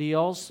 but he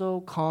also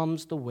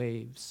calms the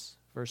waves.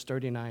 Verse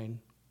 39.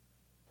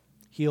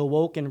 He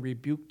awoke and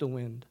rebuked the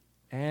wind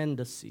and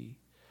the sea.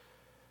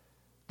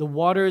 The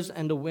waters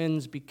and the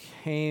winds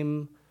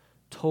became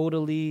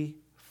totally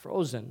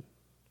frozen.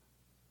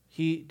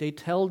 They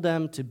tell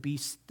them to be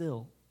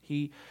still.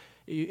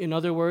 In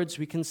other words,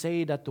 we can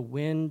say that the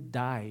wind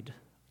died.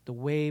 The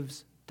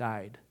waves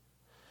died.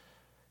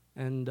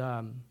 And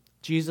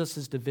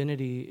Jesus'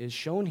 divinity is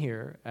shown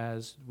here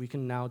as we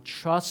can now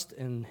trust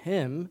in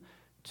him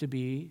to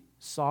be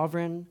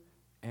sovereign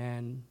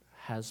and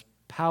has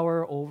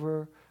power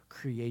over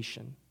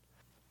creation.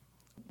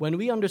 When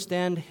we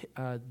understand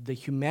the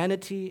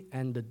humanity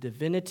and the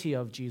divinity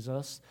of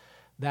Jesus,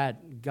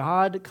 that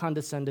God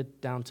condescended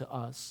down to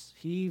us,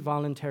 he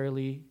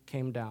voluntarily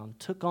came down,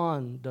 took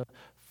on the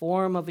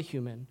form of a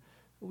human,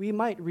 we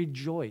might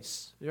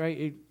rejoice, right?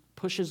 It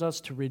pushes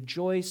us to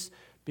rejoice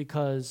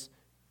because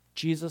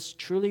Jesus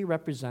truly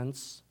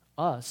represents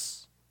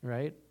us,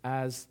 right,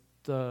 as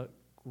the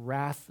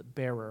wrath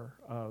bearer.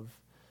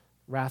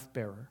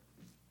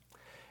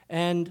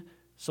 And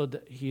so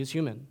he is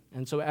human.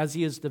 And so as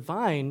he is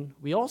divine,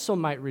 we also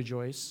might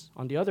rejoice.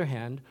 On the other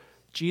hand,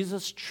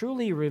 Jesus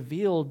truly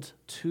revealed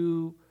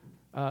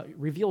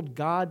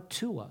God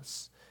to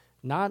us.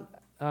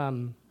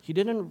 He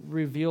didn't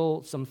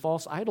reveal some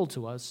false idol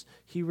to us.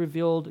 He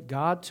revealed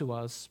God to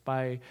us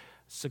by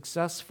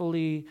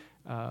successfully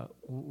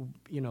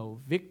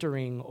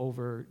victoring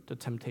over the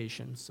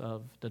temptations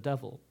of the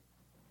devil.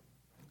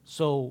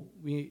 So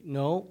we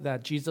know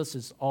that Jesus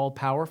is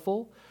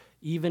all-powerful,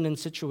 even in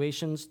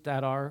situations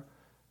that are,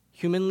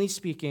 humanly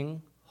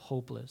speaking,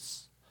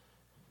 hopeless.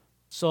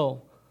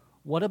 So,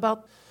 what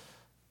about,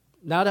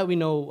 now that we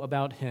know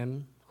about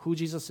him, who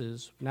Jesus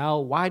is, now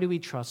why do we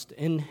trust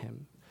in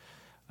him?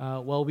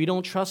 Well, we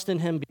don't trust in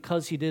him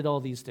because he did all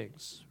these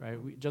things, right?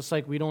 Just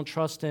like we don't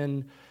trust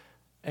in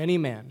any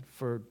man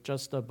for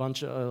just a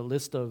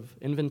list of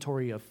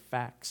inventory of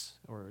facts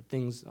or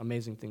things,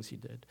 amazing things he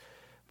did.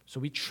 So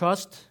we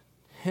trust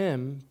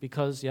him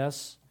because,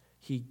 yes,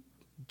 he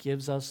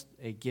gives us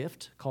a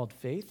gift called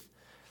faith.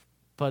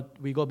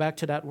 But we go back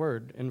to that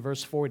word in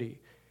verse 40.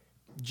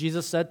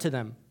 Jesus said to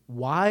them,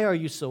 "Why are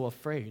you so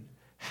afraid?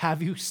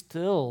 Have you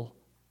still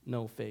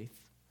no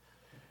faith?"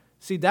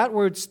 See, that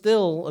word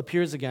 "still"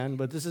 appears again,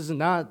 but this is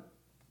not,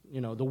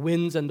 the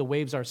winds and the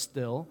waves are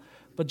still.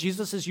 But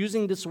Jesus is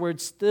using this word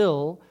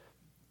 "still"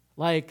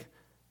 like,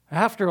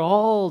 after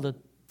all the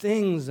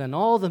things and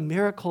all the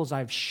miracles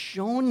I've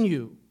shown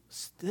you,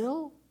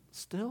 still?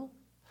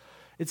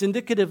 It's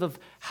indicative of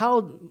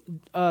how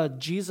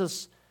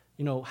Jesus,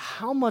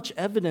 how much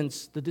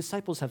evidence the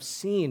disciples have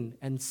seen,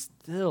 and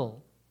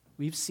still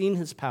we've seen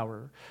his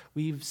power,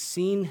 we've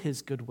seen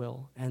his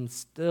goodwill, and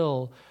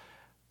still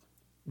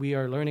we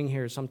are learning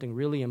here something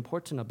really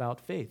important about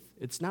faith.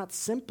 It's not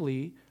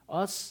simply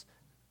us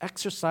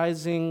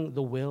exercising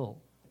the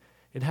will.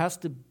 It has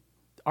to,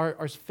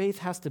 our faith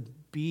has to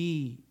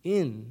be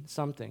in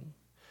something,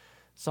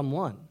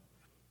 someone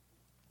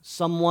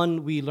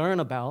we learn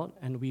about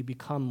and we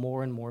become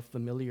more and more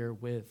familiar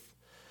with.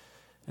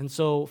 And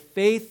so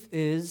faith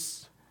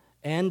is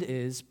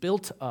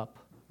built up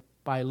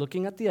by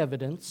looking at the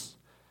evidence.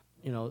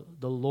 The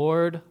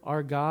Lord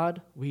our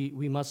God,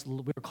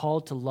 we're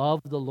called to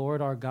love the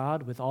Lord our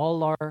God with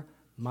all our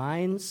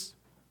minds.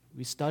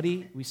 We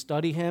study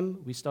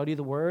him, we study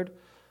the word.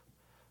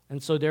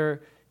 And so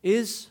there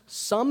is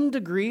some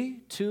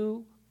degree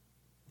to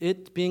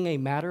it being a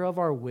matter of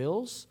our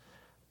wills.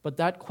 But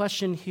that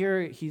question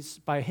here,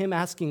 by him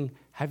asking,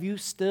 "Have you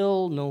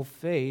still no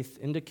faith?"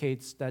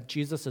 indicates that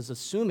Jesus is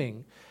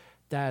assuming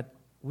that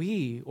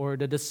we, or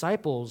the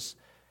disciples,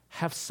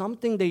 have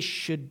something they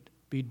should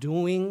be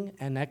doing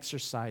and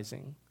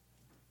exercising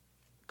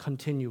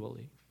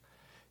continually.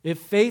 If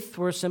faith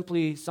were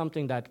simply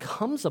something that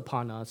comes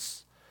upon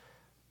us,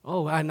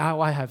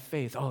 now I have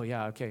faith. Oh,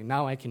 yeah, okay,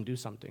 now I can do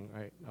something,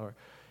 right?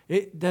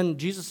 Then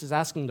Jesus is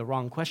asking the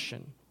wrong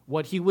question.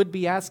 What he would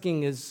be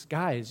asking is,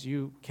 guys,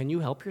 can you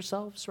help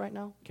yourselves right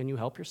now? Can you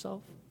help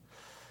yourself?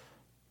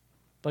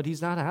 But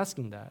he's not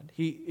asking that.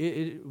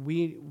 He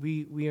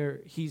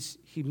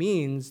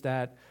means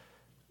that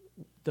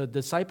the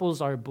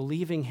disciples are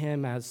believing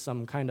him as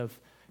some kind of,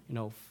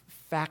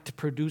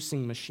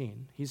 fact-producing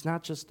machine. He's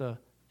not just a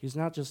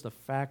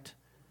fact,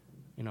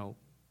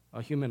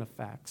 a human of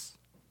facts.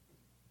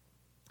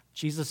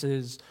 Jesus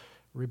is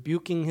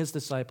rebuking his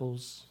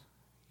disciples.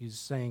 He's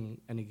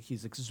saying, and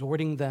he's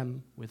exhorting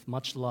them with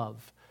much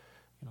love,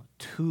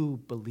 to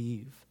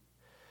believe.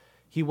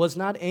 He was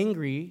not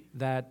angry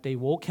that they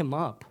woke him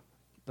up.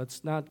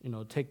 Let's not,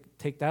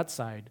 take that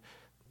side.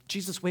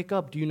 Jesus, wake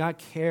up. Do you not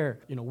care?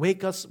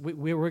 Wake us.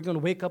 We're going to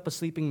wake up a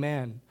sleeping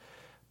man.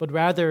 But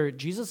rather,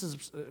 Jesus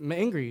is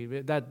angry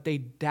that they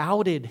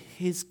doubted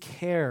his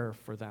care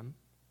for them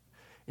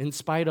in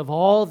spite of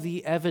all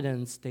the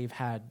evidence they've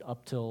had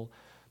up till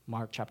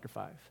Mark chapter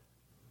 5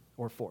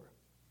 or 4.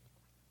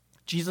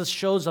 Jesus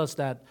shows us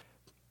that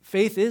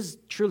faith is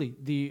truly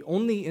the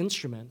only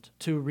instrument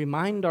to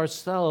remind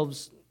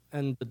ourselves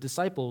and the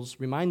disciples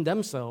remind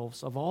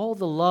themselves of all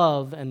the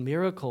love and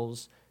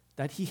miracles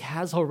that he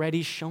has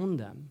already shown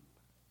them.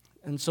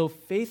 And so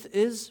faith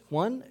is,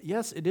 one,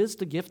 yes, it is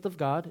the gift of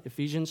God,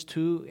 Ephesians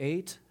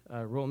 2:8,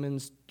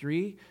 Romans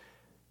 3.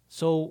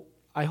 So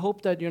I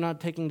hope that you're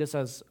not taking this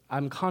as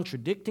I'm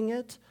contradicting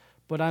it,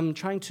 but I'm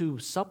trying to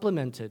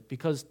supplement it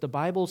because the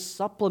Bible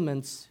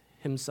supplements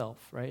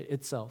himself, right,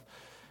 itself.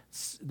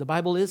 The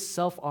Bible is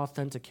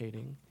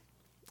self-authenticating.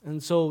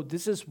 And so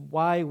this is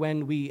why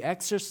when we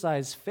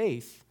exercise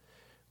faith,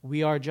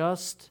 we are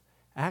just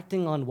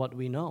acting on what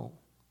we know.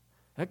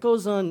 That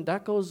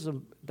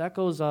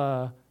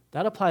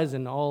applies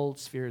in all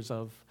spheres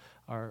of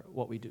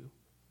what we do.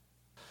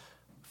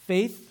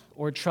 Faith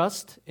or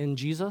trust in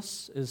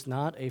Jesus is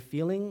not a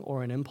feeling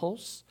or an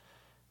impulse,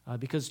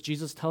 because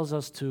Jesus tells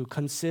us to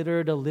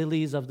consider the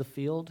lilies of the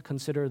field,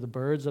 consider the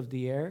birds of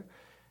the air,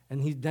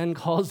 and he then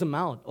calls them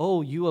out,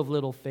 "Oh, you of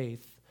little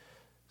faith."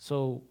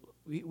 So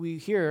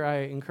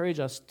I encourage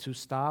us to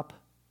stop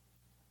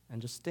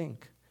and just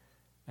think,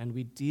 and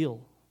we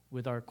deal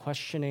with our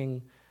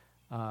questioning,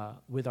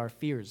 with our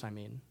fears,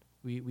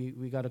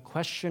 We got to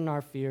question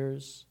our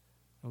fears,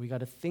 and we got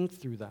to think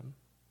through them.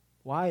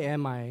 Why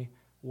am I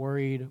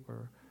worried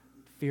or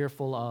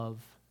fearful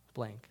of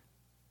blank?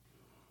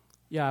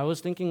 Yeah, I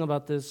was thinking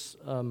about this,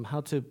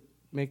 how to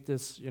make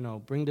this,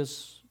 bring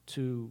this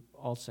to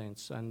all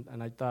saints.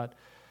 And I thought,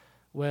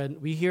 when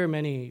we hear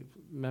many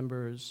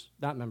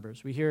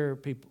we hear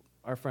people,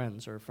 our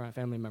friends or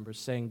family members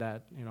saying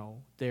that,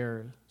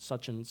 they're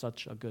such and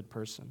such a good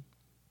person.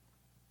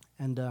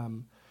 And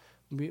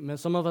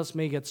some of us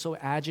may get so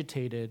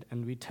agitated,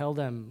 and we tell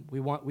them,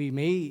 we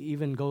may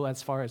even go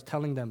as far as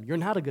telling them, you're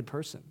not a good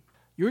person.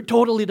 You're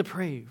totally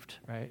depraved,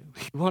 right?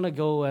 We want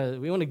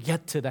to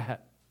get to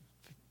that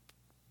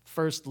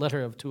first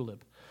letter of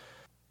tulip.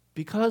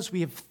 Because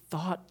we have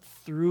thought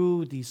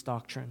through these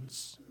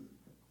doctrines,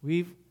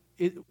 we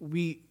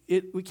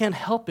can't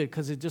help it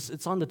because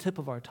it's on the tip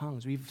of our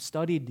tongues. We've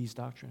studied these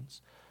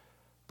doctrines.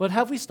 But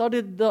have we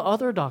studied the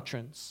other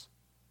doctrines?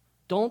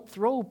 Don't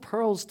throw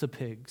pearls to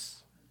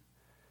pigs.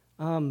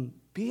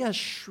 Be as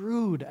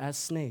shrewd as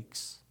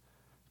snakes.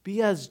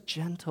 Be as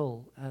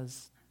gentle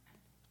as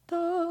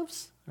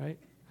doves, right?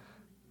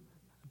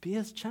 Be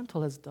as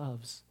gentle as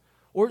doves.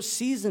 Or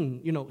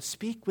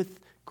speak with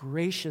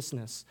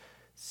graciousness,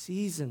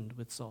 seasoned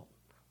with salt.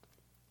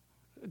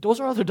 Those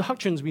are other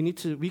doctrines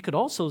we could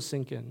also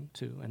sink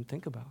into and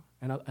think about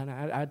and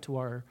add to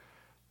our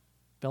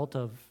belt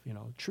of,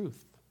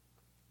 truth.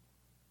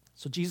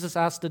 So Jesus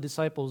asked the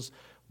disciples,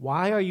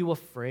 "Why are you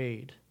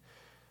afraid?"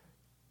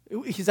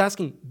 He's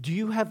asking, do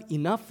you have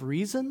enough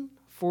reason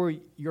for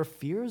your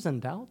fears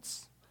and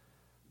doubts?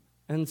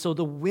 And so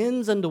the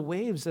winds and the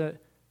waves, are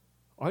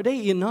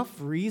they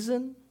enough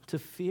reason to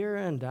fear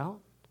and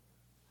doubt?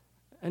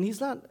 And he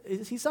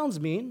sounds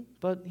mean,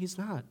 but he's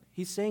not.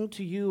 He's saying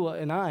to you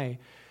and I,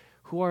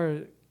 who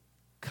are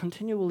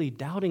continually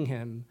doubting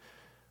him,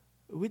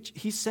 which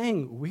he's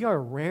saying we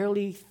are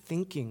rarely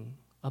thinking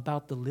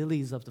about the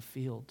lilies of the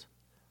field.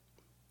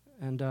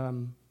 And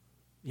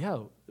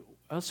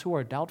us who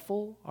are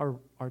doubtful are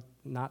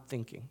not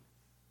thinking.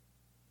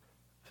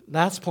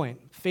 Last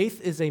point, faith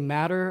is a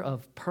matter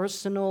of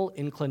personal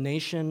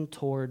inclination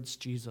towards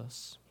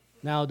Jesus.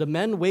 Now, the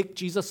men wake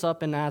Jesus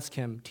up and ask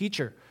him,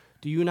 "Teacher,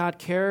 do you not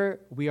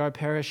care? We are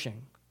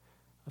perishing."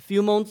 A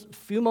few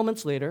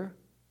moments later,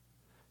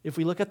 if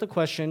we look at the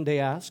question they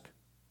ask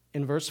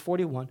in verse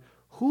 41,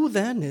 "Who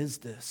then is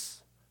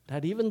this,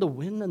 that even the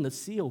wind and the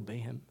sea obey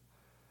him?"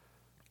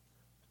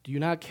 Do you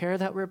not care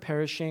that we're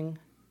perishing?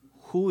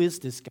 Who is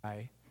this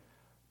guy?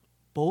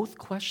 Both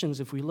questions,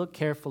 if we look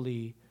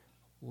carefully,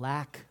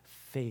 lack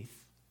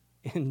faith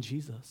in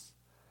Jesus.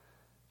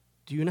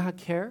 Do you not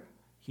care?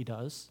 He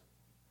does.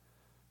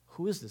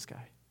 Who is this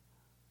guy?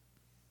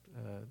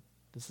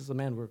 This is a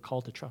man we're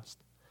called to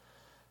trust.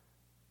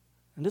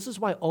 And this is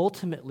why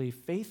ultimately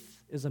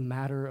faith is a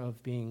matter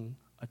of being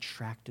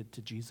attracted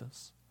to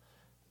Jesus,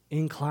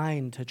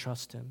 inclined to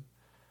trust him,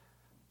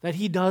 that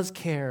he does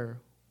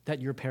care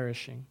that you're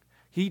perishing.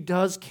 He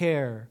does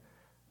care.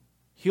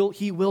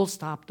 He will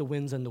stop the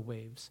winds and the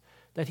waves.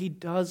 That he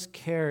does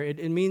care.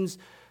 It means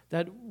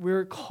that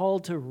we're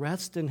called to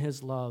rest in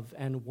his love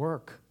and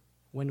work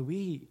when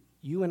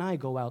you and I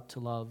go out to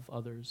love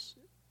others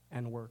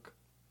and work.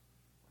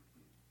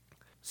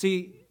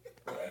 See,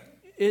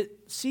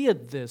 see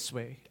it this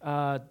way.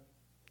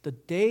 The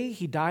day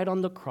he died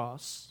on the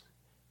cross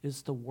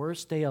is the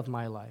worst day of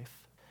my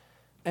life.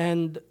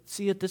 And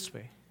see it this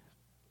way.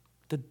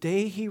 The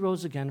day he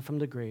rose again from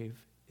the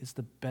grave is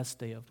the best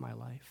day of my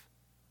life.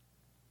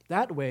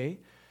 That way,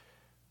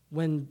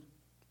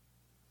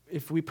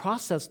 if we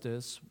process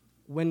this,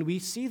 when we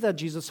see that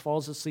Jesus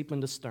falls asleep in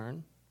the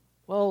stern,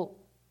 well,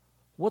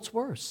 what's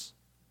worse?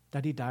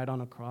 That he died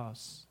on a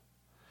cross.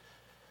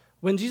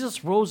 When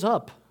Jesus rose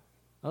up,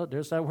 oh,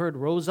 there's that word,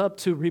 rose up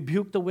to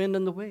rebuke the wind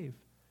and the wave.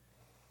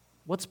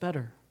 What's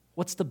better?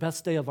 What's the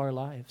best day of our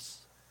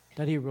lives?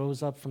 That he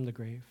rose up from the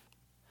grave.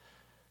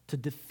 To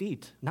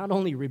defeat, not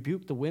only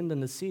rebuke the wind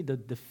and the sea, to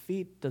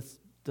defeat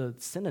the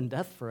sin and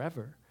death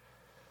forever.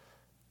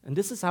 And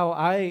this is how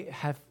I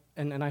have,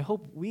 and I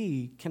hope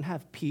we can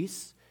have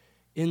peace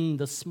in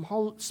the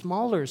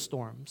smaller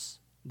storms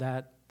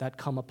that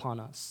come upon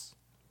us.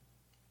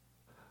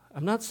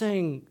 I'm not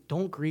saying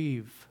don't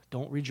grieve,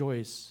 don't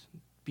rejoice.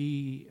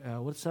 Be,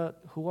 what's that?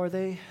 Who are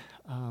they?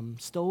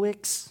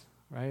 Stoics,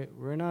 right?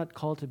 We're not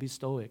called to be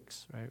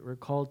stoics, right? We're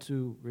called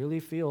to really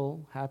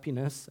feel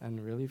happiness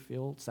and really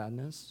feel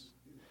sadness.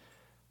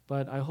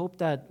 But I hope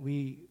that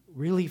we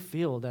really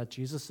feel that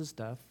Jesus'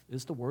 death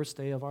is the worst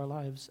day of our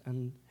lives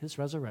and his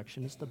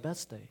resurrection is the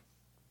best day.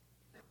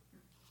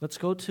 Let's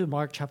go to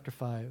Mark chapter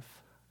 5,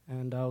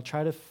 and I'll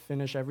try to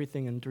finish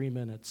everything in 3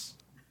 minutes.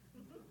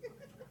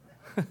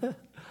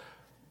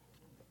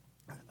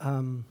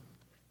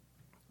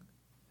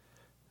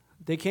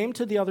 They came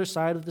to the other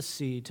side of the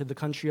sea, to the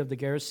country of the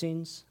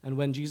Gerasenes, and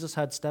when Jesus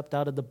had stepped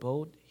out of the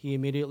boat, he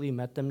immediately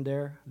met them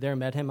there. There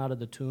met him out of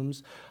the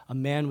tombs a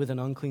man with an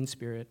unclean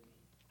spirit.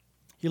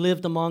 He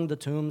lived among the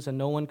tombs, and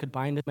no one could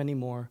bind him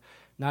anymore,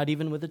 not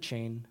even with a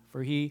chain,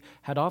 for he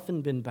had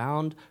often been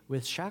bound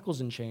with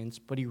shackles and chains,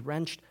 but he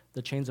wrenched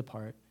the chains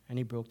apart, and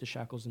he broke the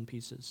shackles in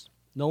pieces.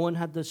 No one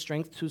had the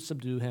strength to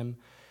subdue him.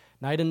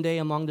 Night and day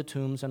among the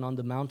tombs and on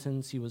the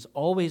mountains, he was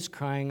always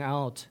crying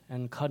out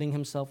and cutting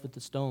himself with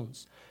the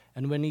stones.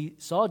 And when he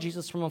saw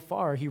Jesus from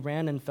afar, he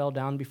ran and fell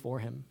down before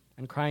him.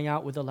 And crying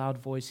out with a loud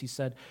voice, he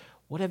said,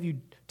 "What have you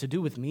to do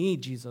with me,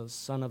 Jesus,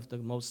 Son of the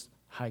Most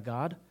High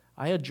God?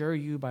 I adjure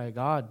you by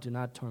God, do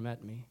not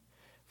torment me."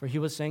 For he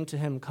was saying to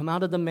him, "Come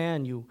out of the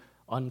man, you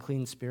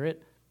unclean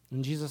spirit."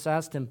 And Jesus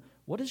asked him,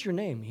 "What is your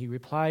name?" He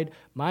replied,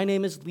 "My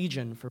name is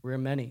Legion, for we're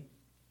many."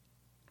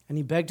 And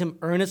he begged him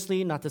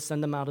earnestly not to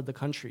send them out of the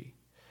country.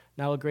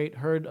 Now a great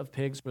herd of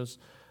pigs was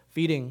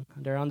feeding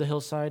there on the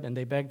hillside, and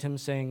they begged him,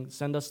 saying,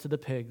 "Send us to the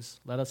pigs,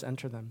 let us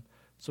enter them."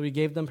 So he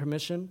gave them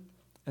permission,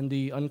 and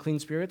the unclean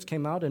spirits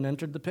came out and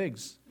entered the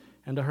pigs.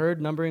 And the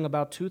herd, numbering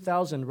about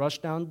 2,000,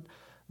 rushed down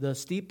the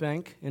steep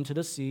bank into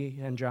the sea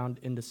and drowned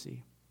in the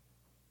sea.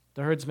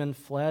 The herdsmen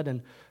fled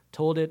and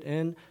told it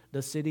in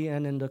the city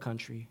and in the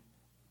country.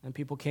 And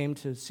people came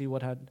to see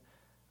what it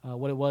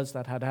was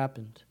that had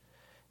happened.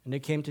 And they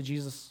came to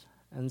Jesus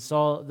and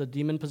saw the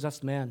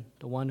demon-possessed man,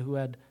 the one who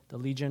had the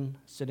legion,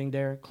 sitting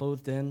there,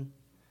 clothed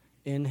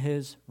in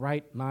his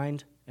right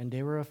mind, and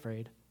they were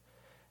afraid.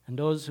 And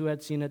those who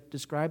had seen it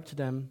described to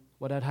them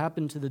what had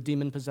happened to the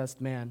demon-possessed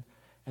man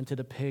and to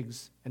the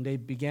pigs, and they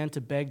began to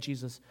beg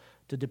Jesus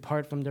to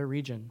depart from their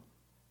region.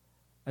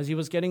 As he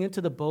was getting into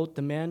the boat,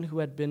 the man who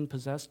had been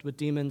possessed with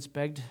demons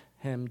begged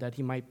him that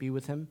he might be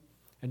with him,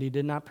 and he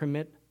did not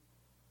permit,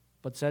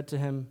 but said to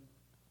him,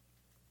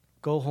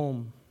 "Go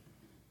home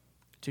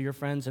to your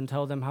friends and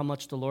tell them how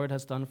much the Lord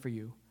has done for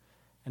you,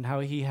 and how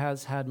he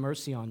has had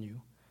mercy on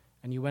you."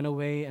 And he went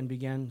away and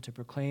began to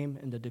proclaim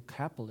in the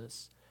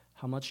Decapolis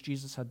how much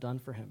Jesus had done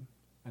for him,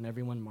 and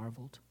everyone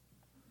marveled.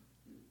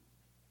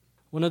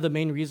 One of the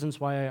main reasons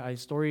why I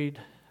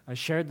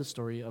shared the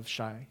story of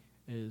Shai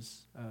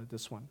is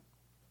this one.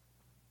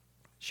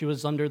 She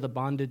was under the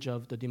bondage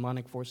of the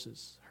demonic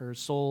forces. Her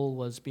soul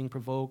was being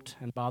provoked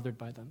and bothered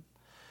by them.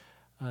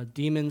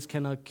 Demons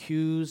can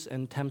accuse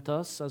and tempt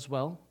us as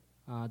well.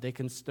 They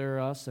can stir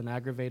us and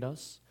aggravate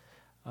us.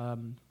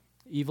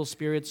 Evil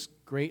spirits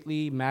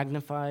greatly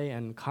magnify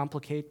and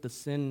complicate the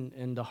sin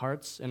in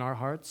our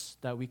hearts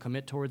that we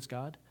commit towards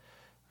God.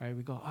 Right?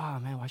 We go, "Oh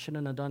man, why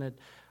shouldn't I have done it?"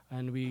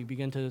 And we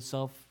begin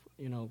to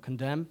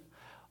condemn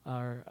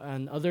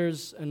and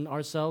others and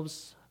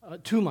ourselves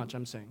too much.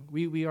 I'm saying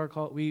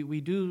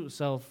we do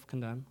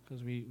self-condemn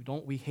because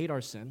we hate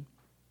our sin,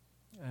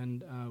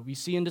 and we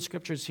see in the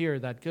scriptures here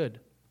that good.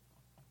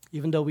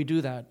 Even though we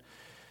do that,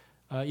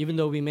 even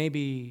though we may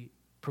be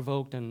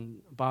provoked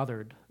and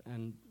bothered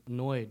and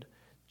annoyed,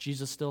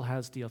 Jesus still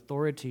has the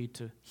authority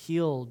to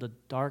heal the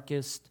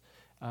darkest,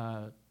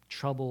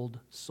 troubled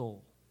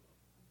soul.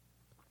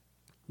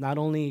 Not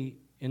only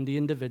in the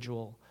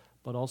individual,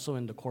 but also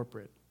in the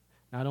corporate.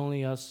 Not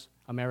only us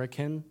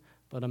American,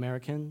 but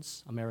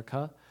Americans,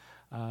 America.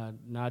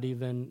 Not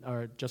even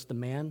or just the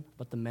man,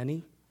 but the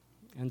many.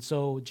 And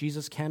so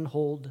Jesus can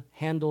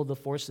handle the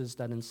forces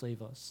that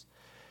enslave us.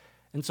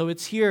 And so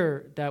it's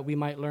here that we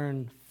might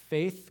learn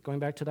faith, going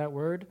back to that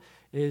word,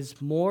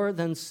 is more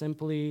than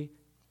simply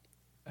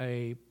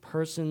a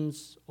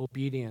person's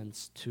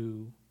obedience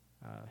to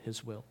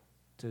his will,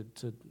 to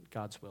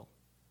God's will.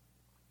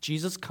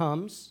 Jesus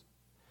comes.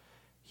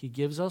 He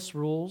gives us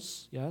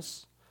rules,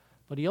 yes,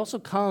 but he also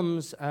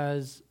comes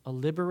as a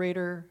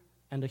liberator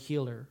and a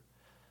healer.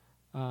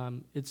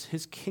 It's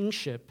his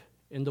kingship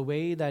in the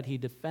way that he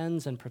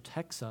defends and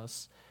protects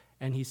us,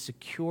 and he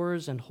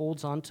secures and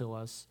holds on to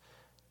us,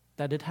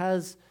 that it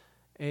has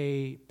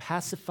a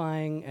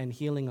pacifying and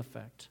healing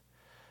effect.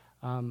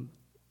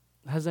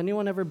 Has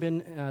anyone ever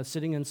been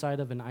sitting inside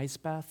of an ice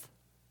bath?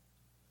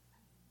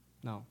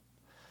 No.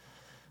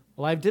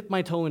 Well, I've dipped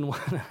my toe in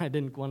one. I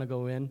didn't want to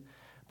go in.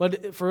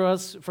 But for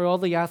us, for all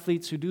the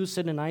athletes who do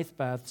sit in ice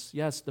baths,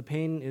 yes, the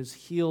pain is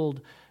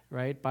healed,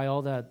 right, by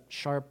all that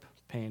sharp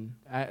pain.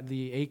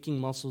 The aching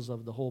muscles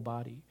of the whole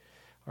body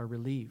are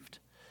relieved.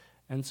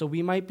 And so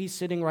we might be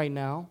sitting right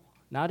now,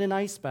 not in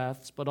ice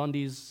baths, but on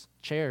these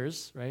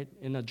chairs, right,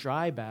 in a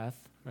dry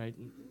bath, right,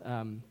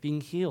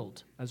 being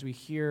healed as we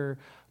hear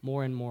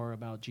more and more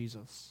about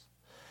Jesus.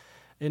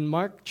 In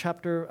Mark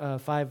chapter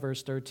 5,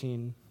 verse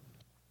 13,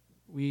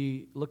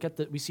 we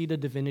see the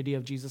divinity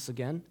of Jesus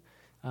again.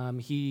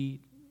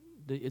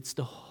 It's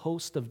the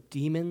host of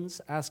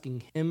demons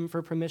asking him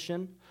for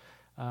permission.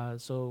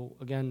 So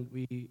again,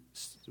 we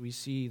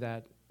see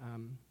that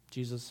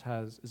Jesus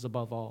is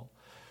above all.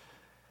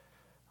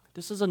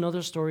 This is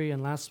another story,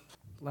 and last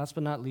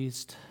but not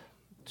least,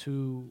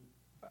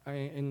 I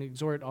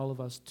exhort all of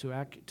us to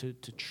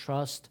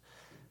trust,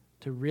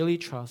 to really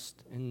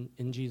trust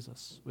in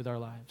Jesus with our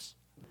lives.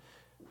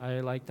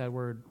 I like that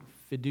word,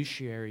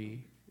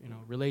 fiduciary,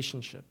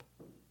 relationship.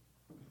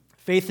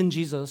 Faith in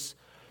Jesus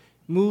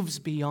moves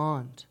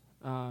beyond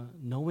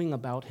knowing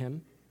about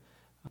him,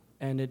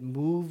 and it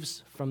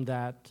moves from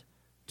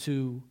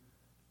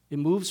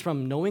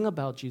knowing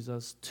about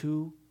Jesus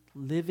to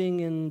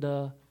living in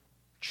the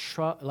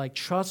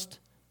trusting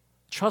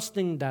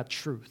that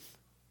truth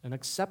and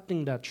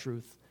accepting that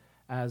truth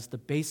as the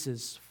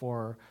basis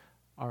for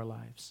our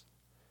lives.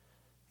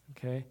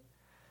 Okay,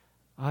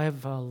 I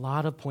have a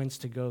lot of points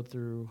to go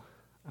through.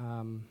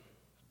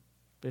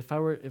 If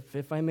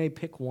I may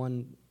pick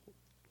one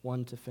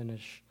to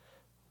finish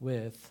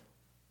with,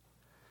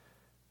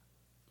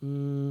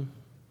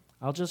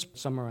 I'll just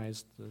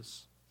summarize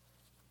this.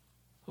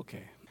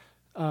 Okay.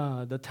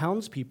 The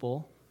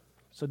townspeople,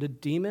 so the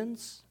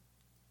demons,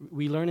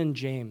 we learn in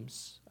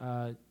James,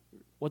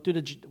 what do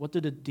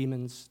the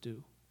demons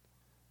do?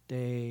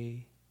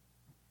 They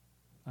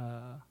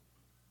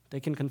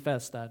can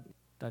confess that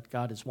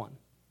God is one.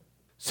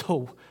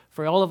 So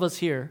for all of us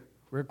here,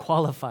 we're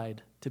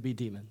qualified to be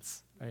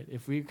demons, right?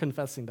 If we're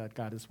confessing that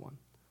God is one.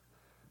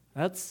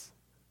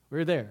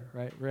 We're there,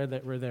 right? We're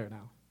there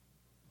now.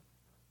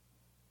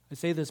 I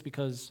say this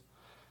because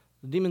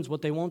the demons,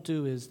 what they won't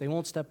do is they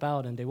won't step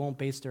out and they won't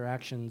base their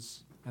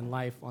actions and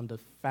life on the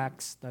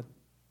facts that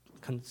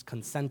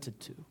consented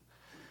to.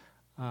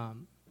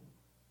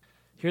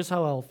 Here's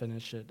how I'll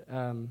finish it.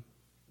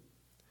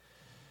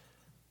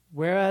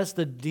 Whereas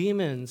the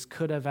demons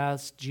could have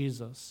asked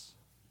Jesus,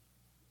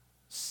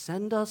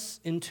 send us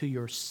into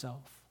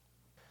yourself.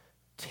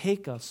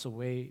 Take us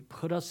away,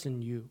 put us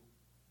in you.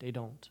 They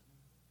don't.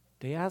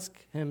 They ask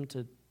him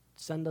to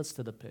send us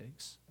to the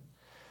pigs.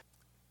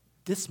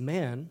 This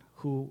man,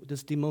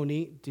 this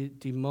demoniac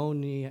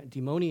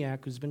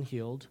who's been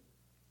healed,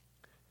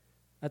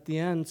 at the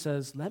end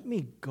says, let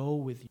me go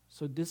with you.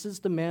 So this is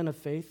the man of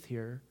faith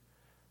here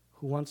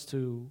who wants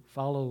to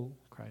follow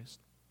Christ.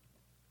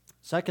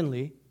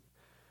 Secondly,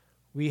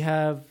 we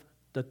have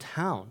the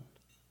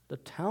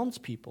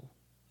townspeople.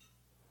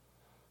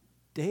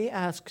 They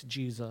ask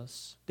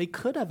Jesus, they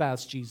could have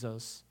asked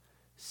Jesus,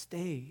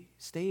 stay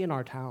in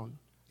our town,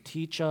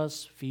 teach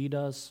us, feed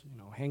us,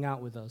 hang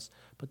out with us,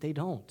 but they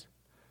don't.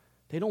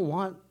 They don't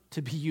want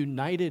to be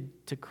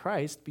united to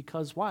Christ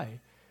because why?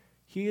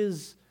 He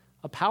is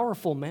a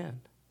powerful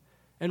man.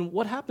 And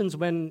what happens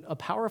when a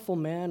powerful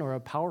man or a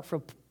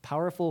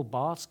powerful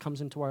boss comes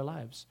into our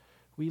lives?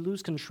 We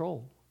lose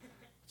control.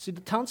 See,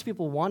 the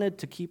townspeople wanted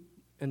to keep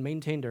and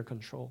maintain their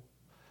control.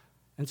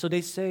 And so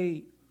they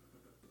say,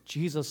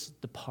 Jesus,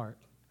 depart.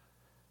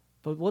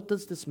 But what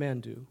does this man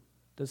do?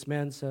 This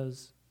man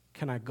says,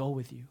 can I go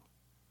with you?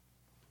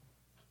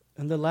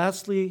 And then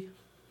lastly,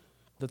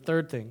 the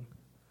third thing,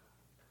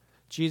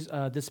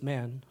 this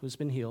man who's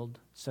been healed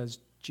says,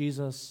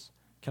 Jesus,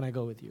 can I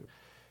go with you?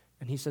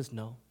 And he says,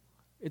 no.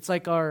 It's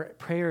like our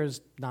prayer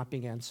is not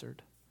being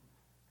answered.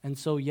 And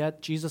so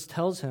yet Jesus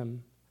tells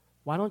him,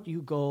 why don't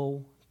you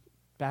go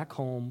back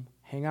home,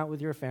 hang out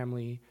with your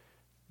family,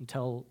 and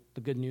tell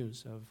the good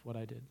news of what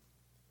I did.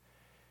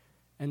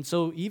 And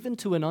so even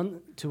to a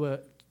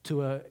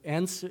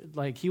answer,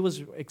 like he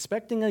was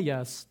expecting a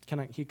yes,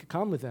 he could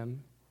come with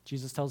him,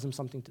 Jesus tells him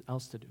something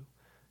else to do.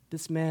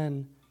 This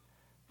man,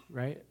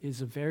 right,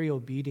 is very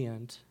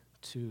obedient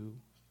to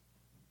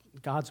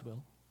God's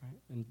will, right?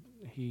 And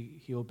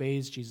he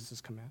obeys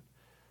Jesus' command.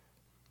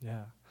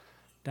 Yeah,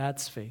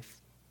 that's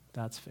faith.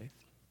 That's faith.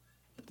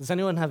 Does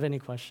anyone have any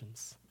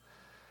questions?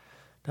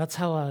 That's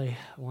how I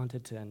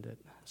wanted to end it.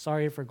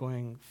 Sorry for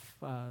going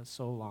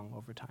so long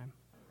over time.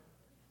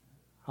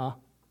 Huh?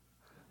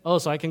 Oh,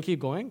 so I can keep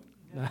going?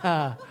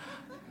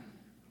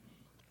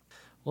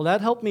 Well,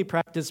 that helped me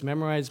practice,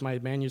 memorize my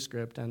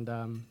manuscript. And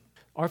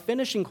our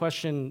finishing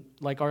question,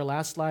 like our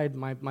last slide,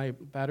 my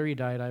battery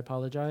died, I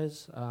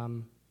apologize.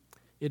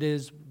 It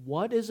is,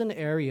 what is an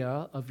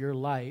area of your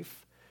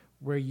life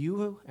where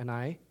you and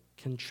I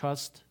can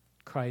trust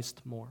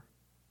Christ more?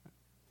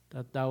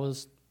 That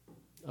was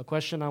a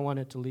question I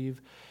wanted to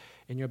leave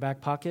in your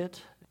back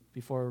pocket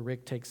before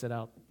Rick takes it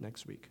out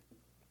next week.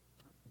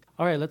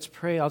 All right, let's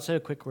pray. I'll say a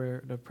quick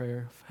word of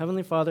prayer.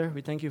 Heavenly Father,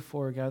 we thank you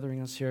for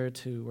gathering us here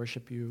to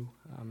worship you.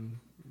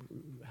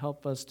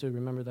 Help us to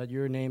remember that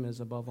your name is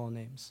above all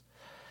names,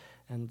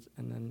 and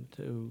then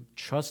to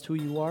trust who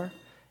you are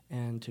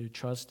and to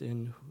trust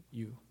in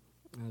you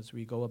as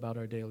we go about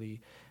our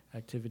daily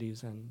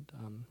activities. And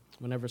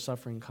whenever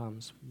suffering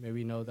comes, may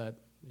we know that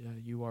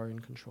you are in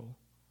control.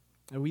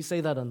 And we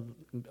say that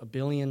a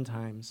billion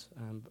times,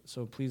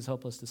 so please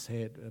help us to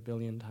say it a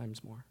billion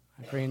times more.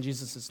 I pray in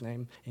Jesus'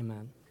 name,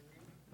 amen.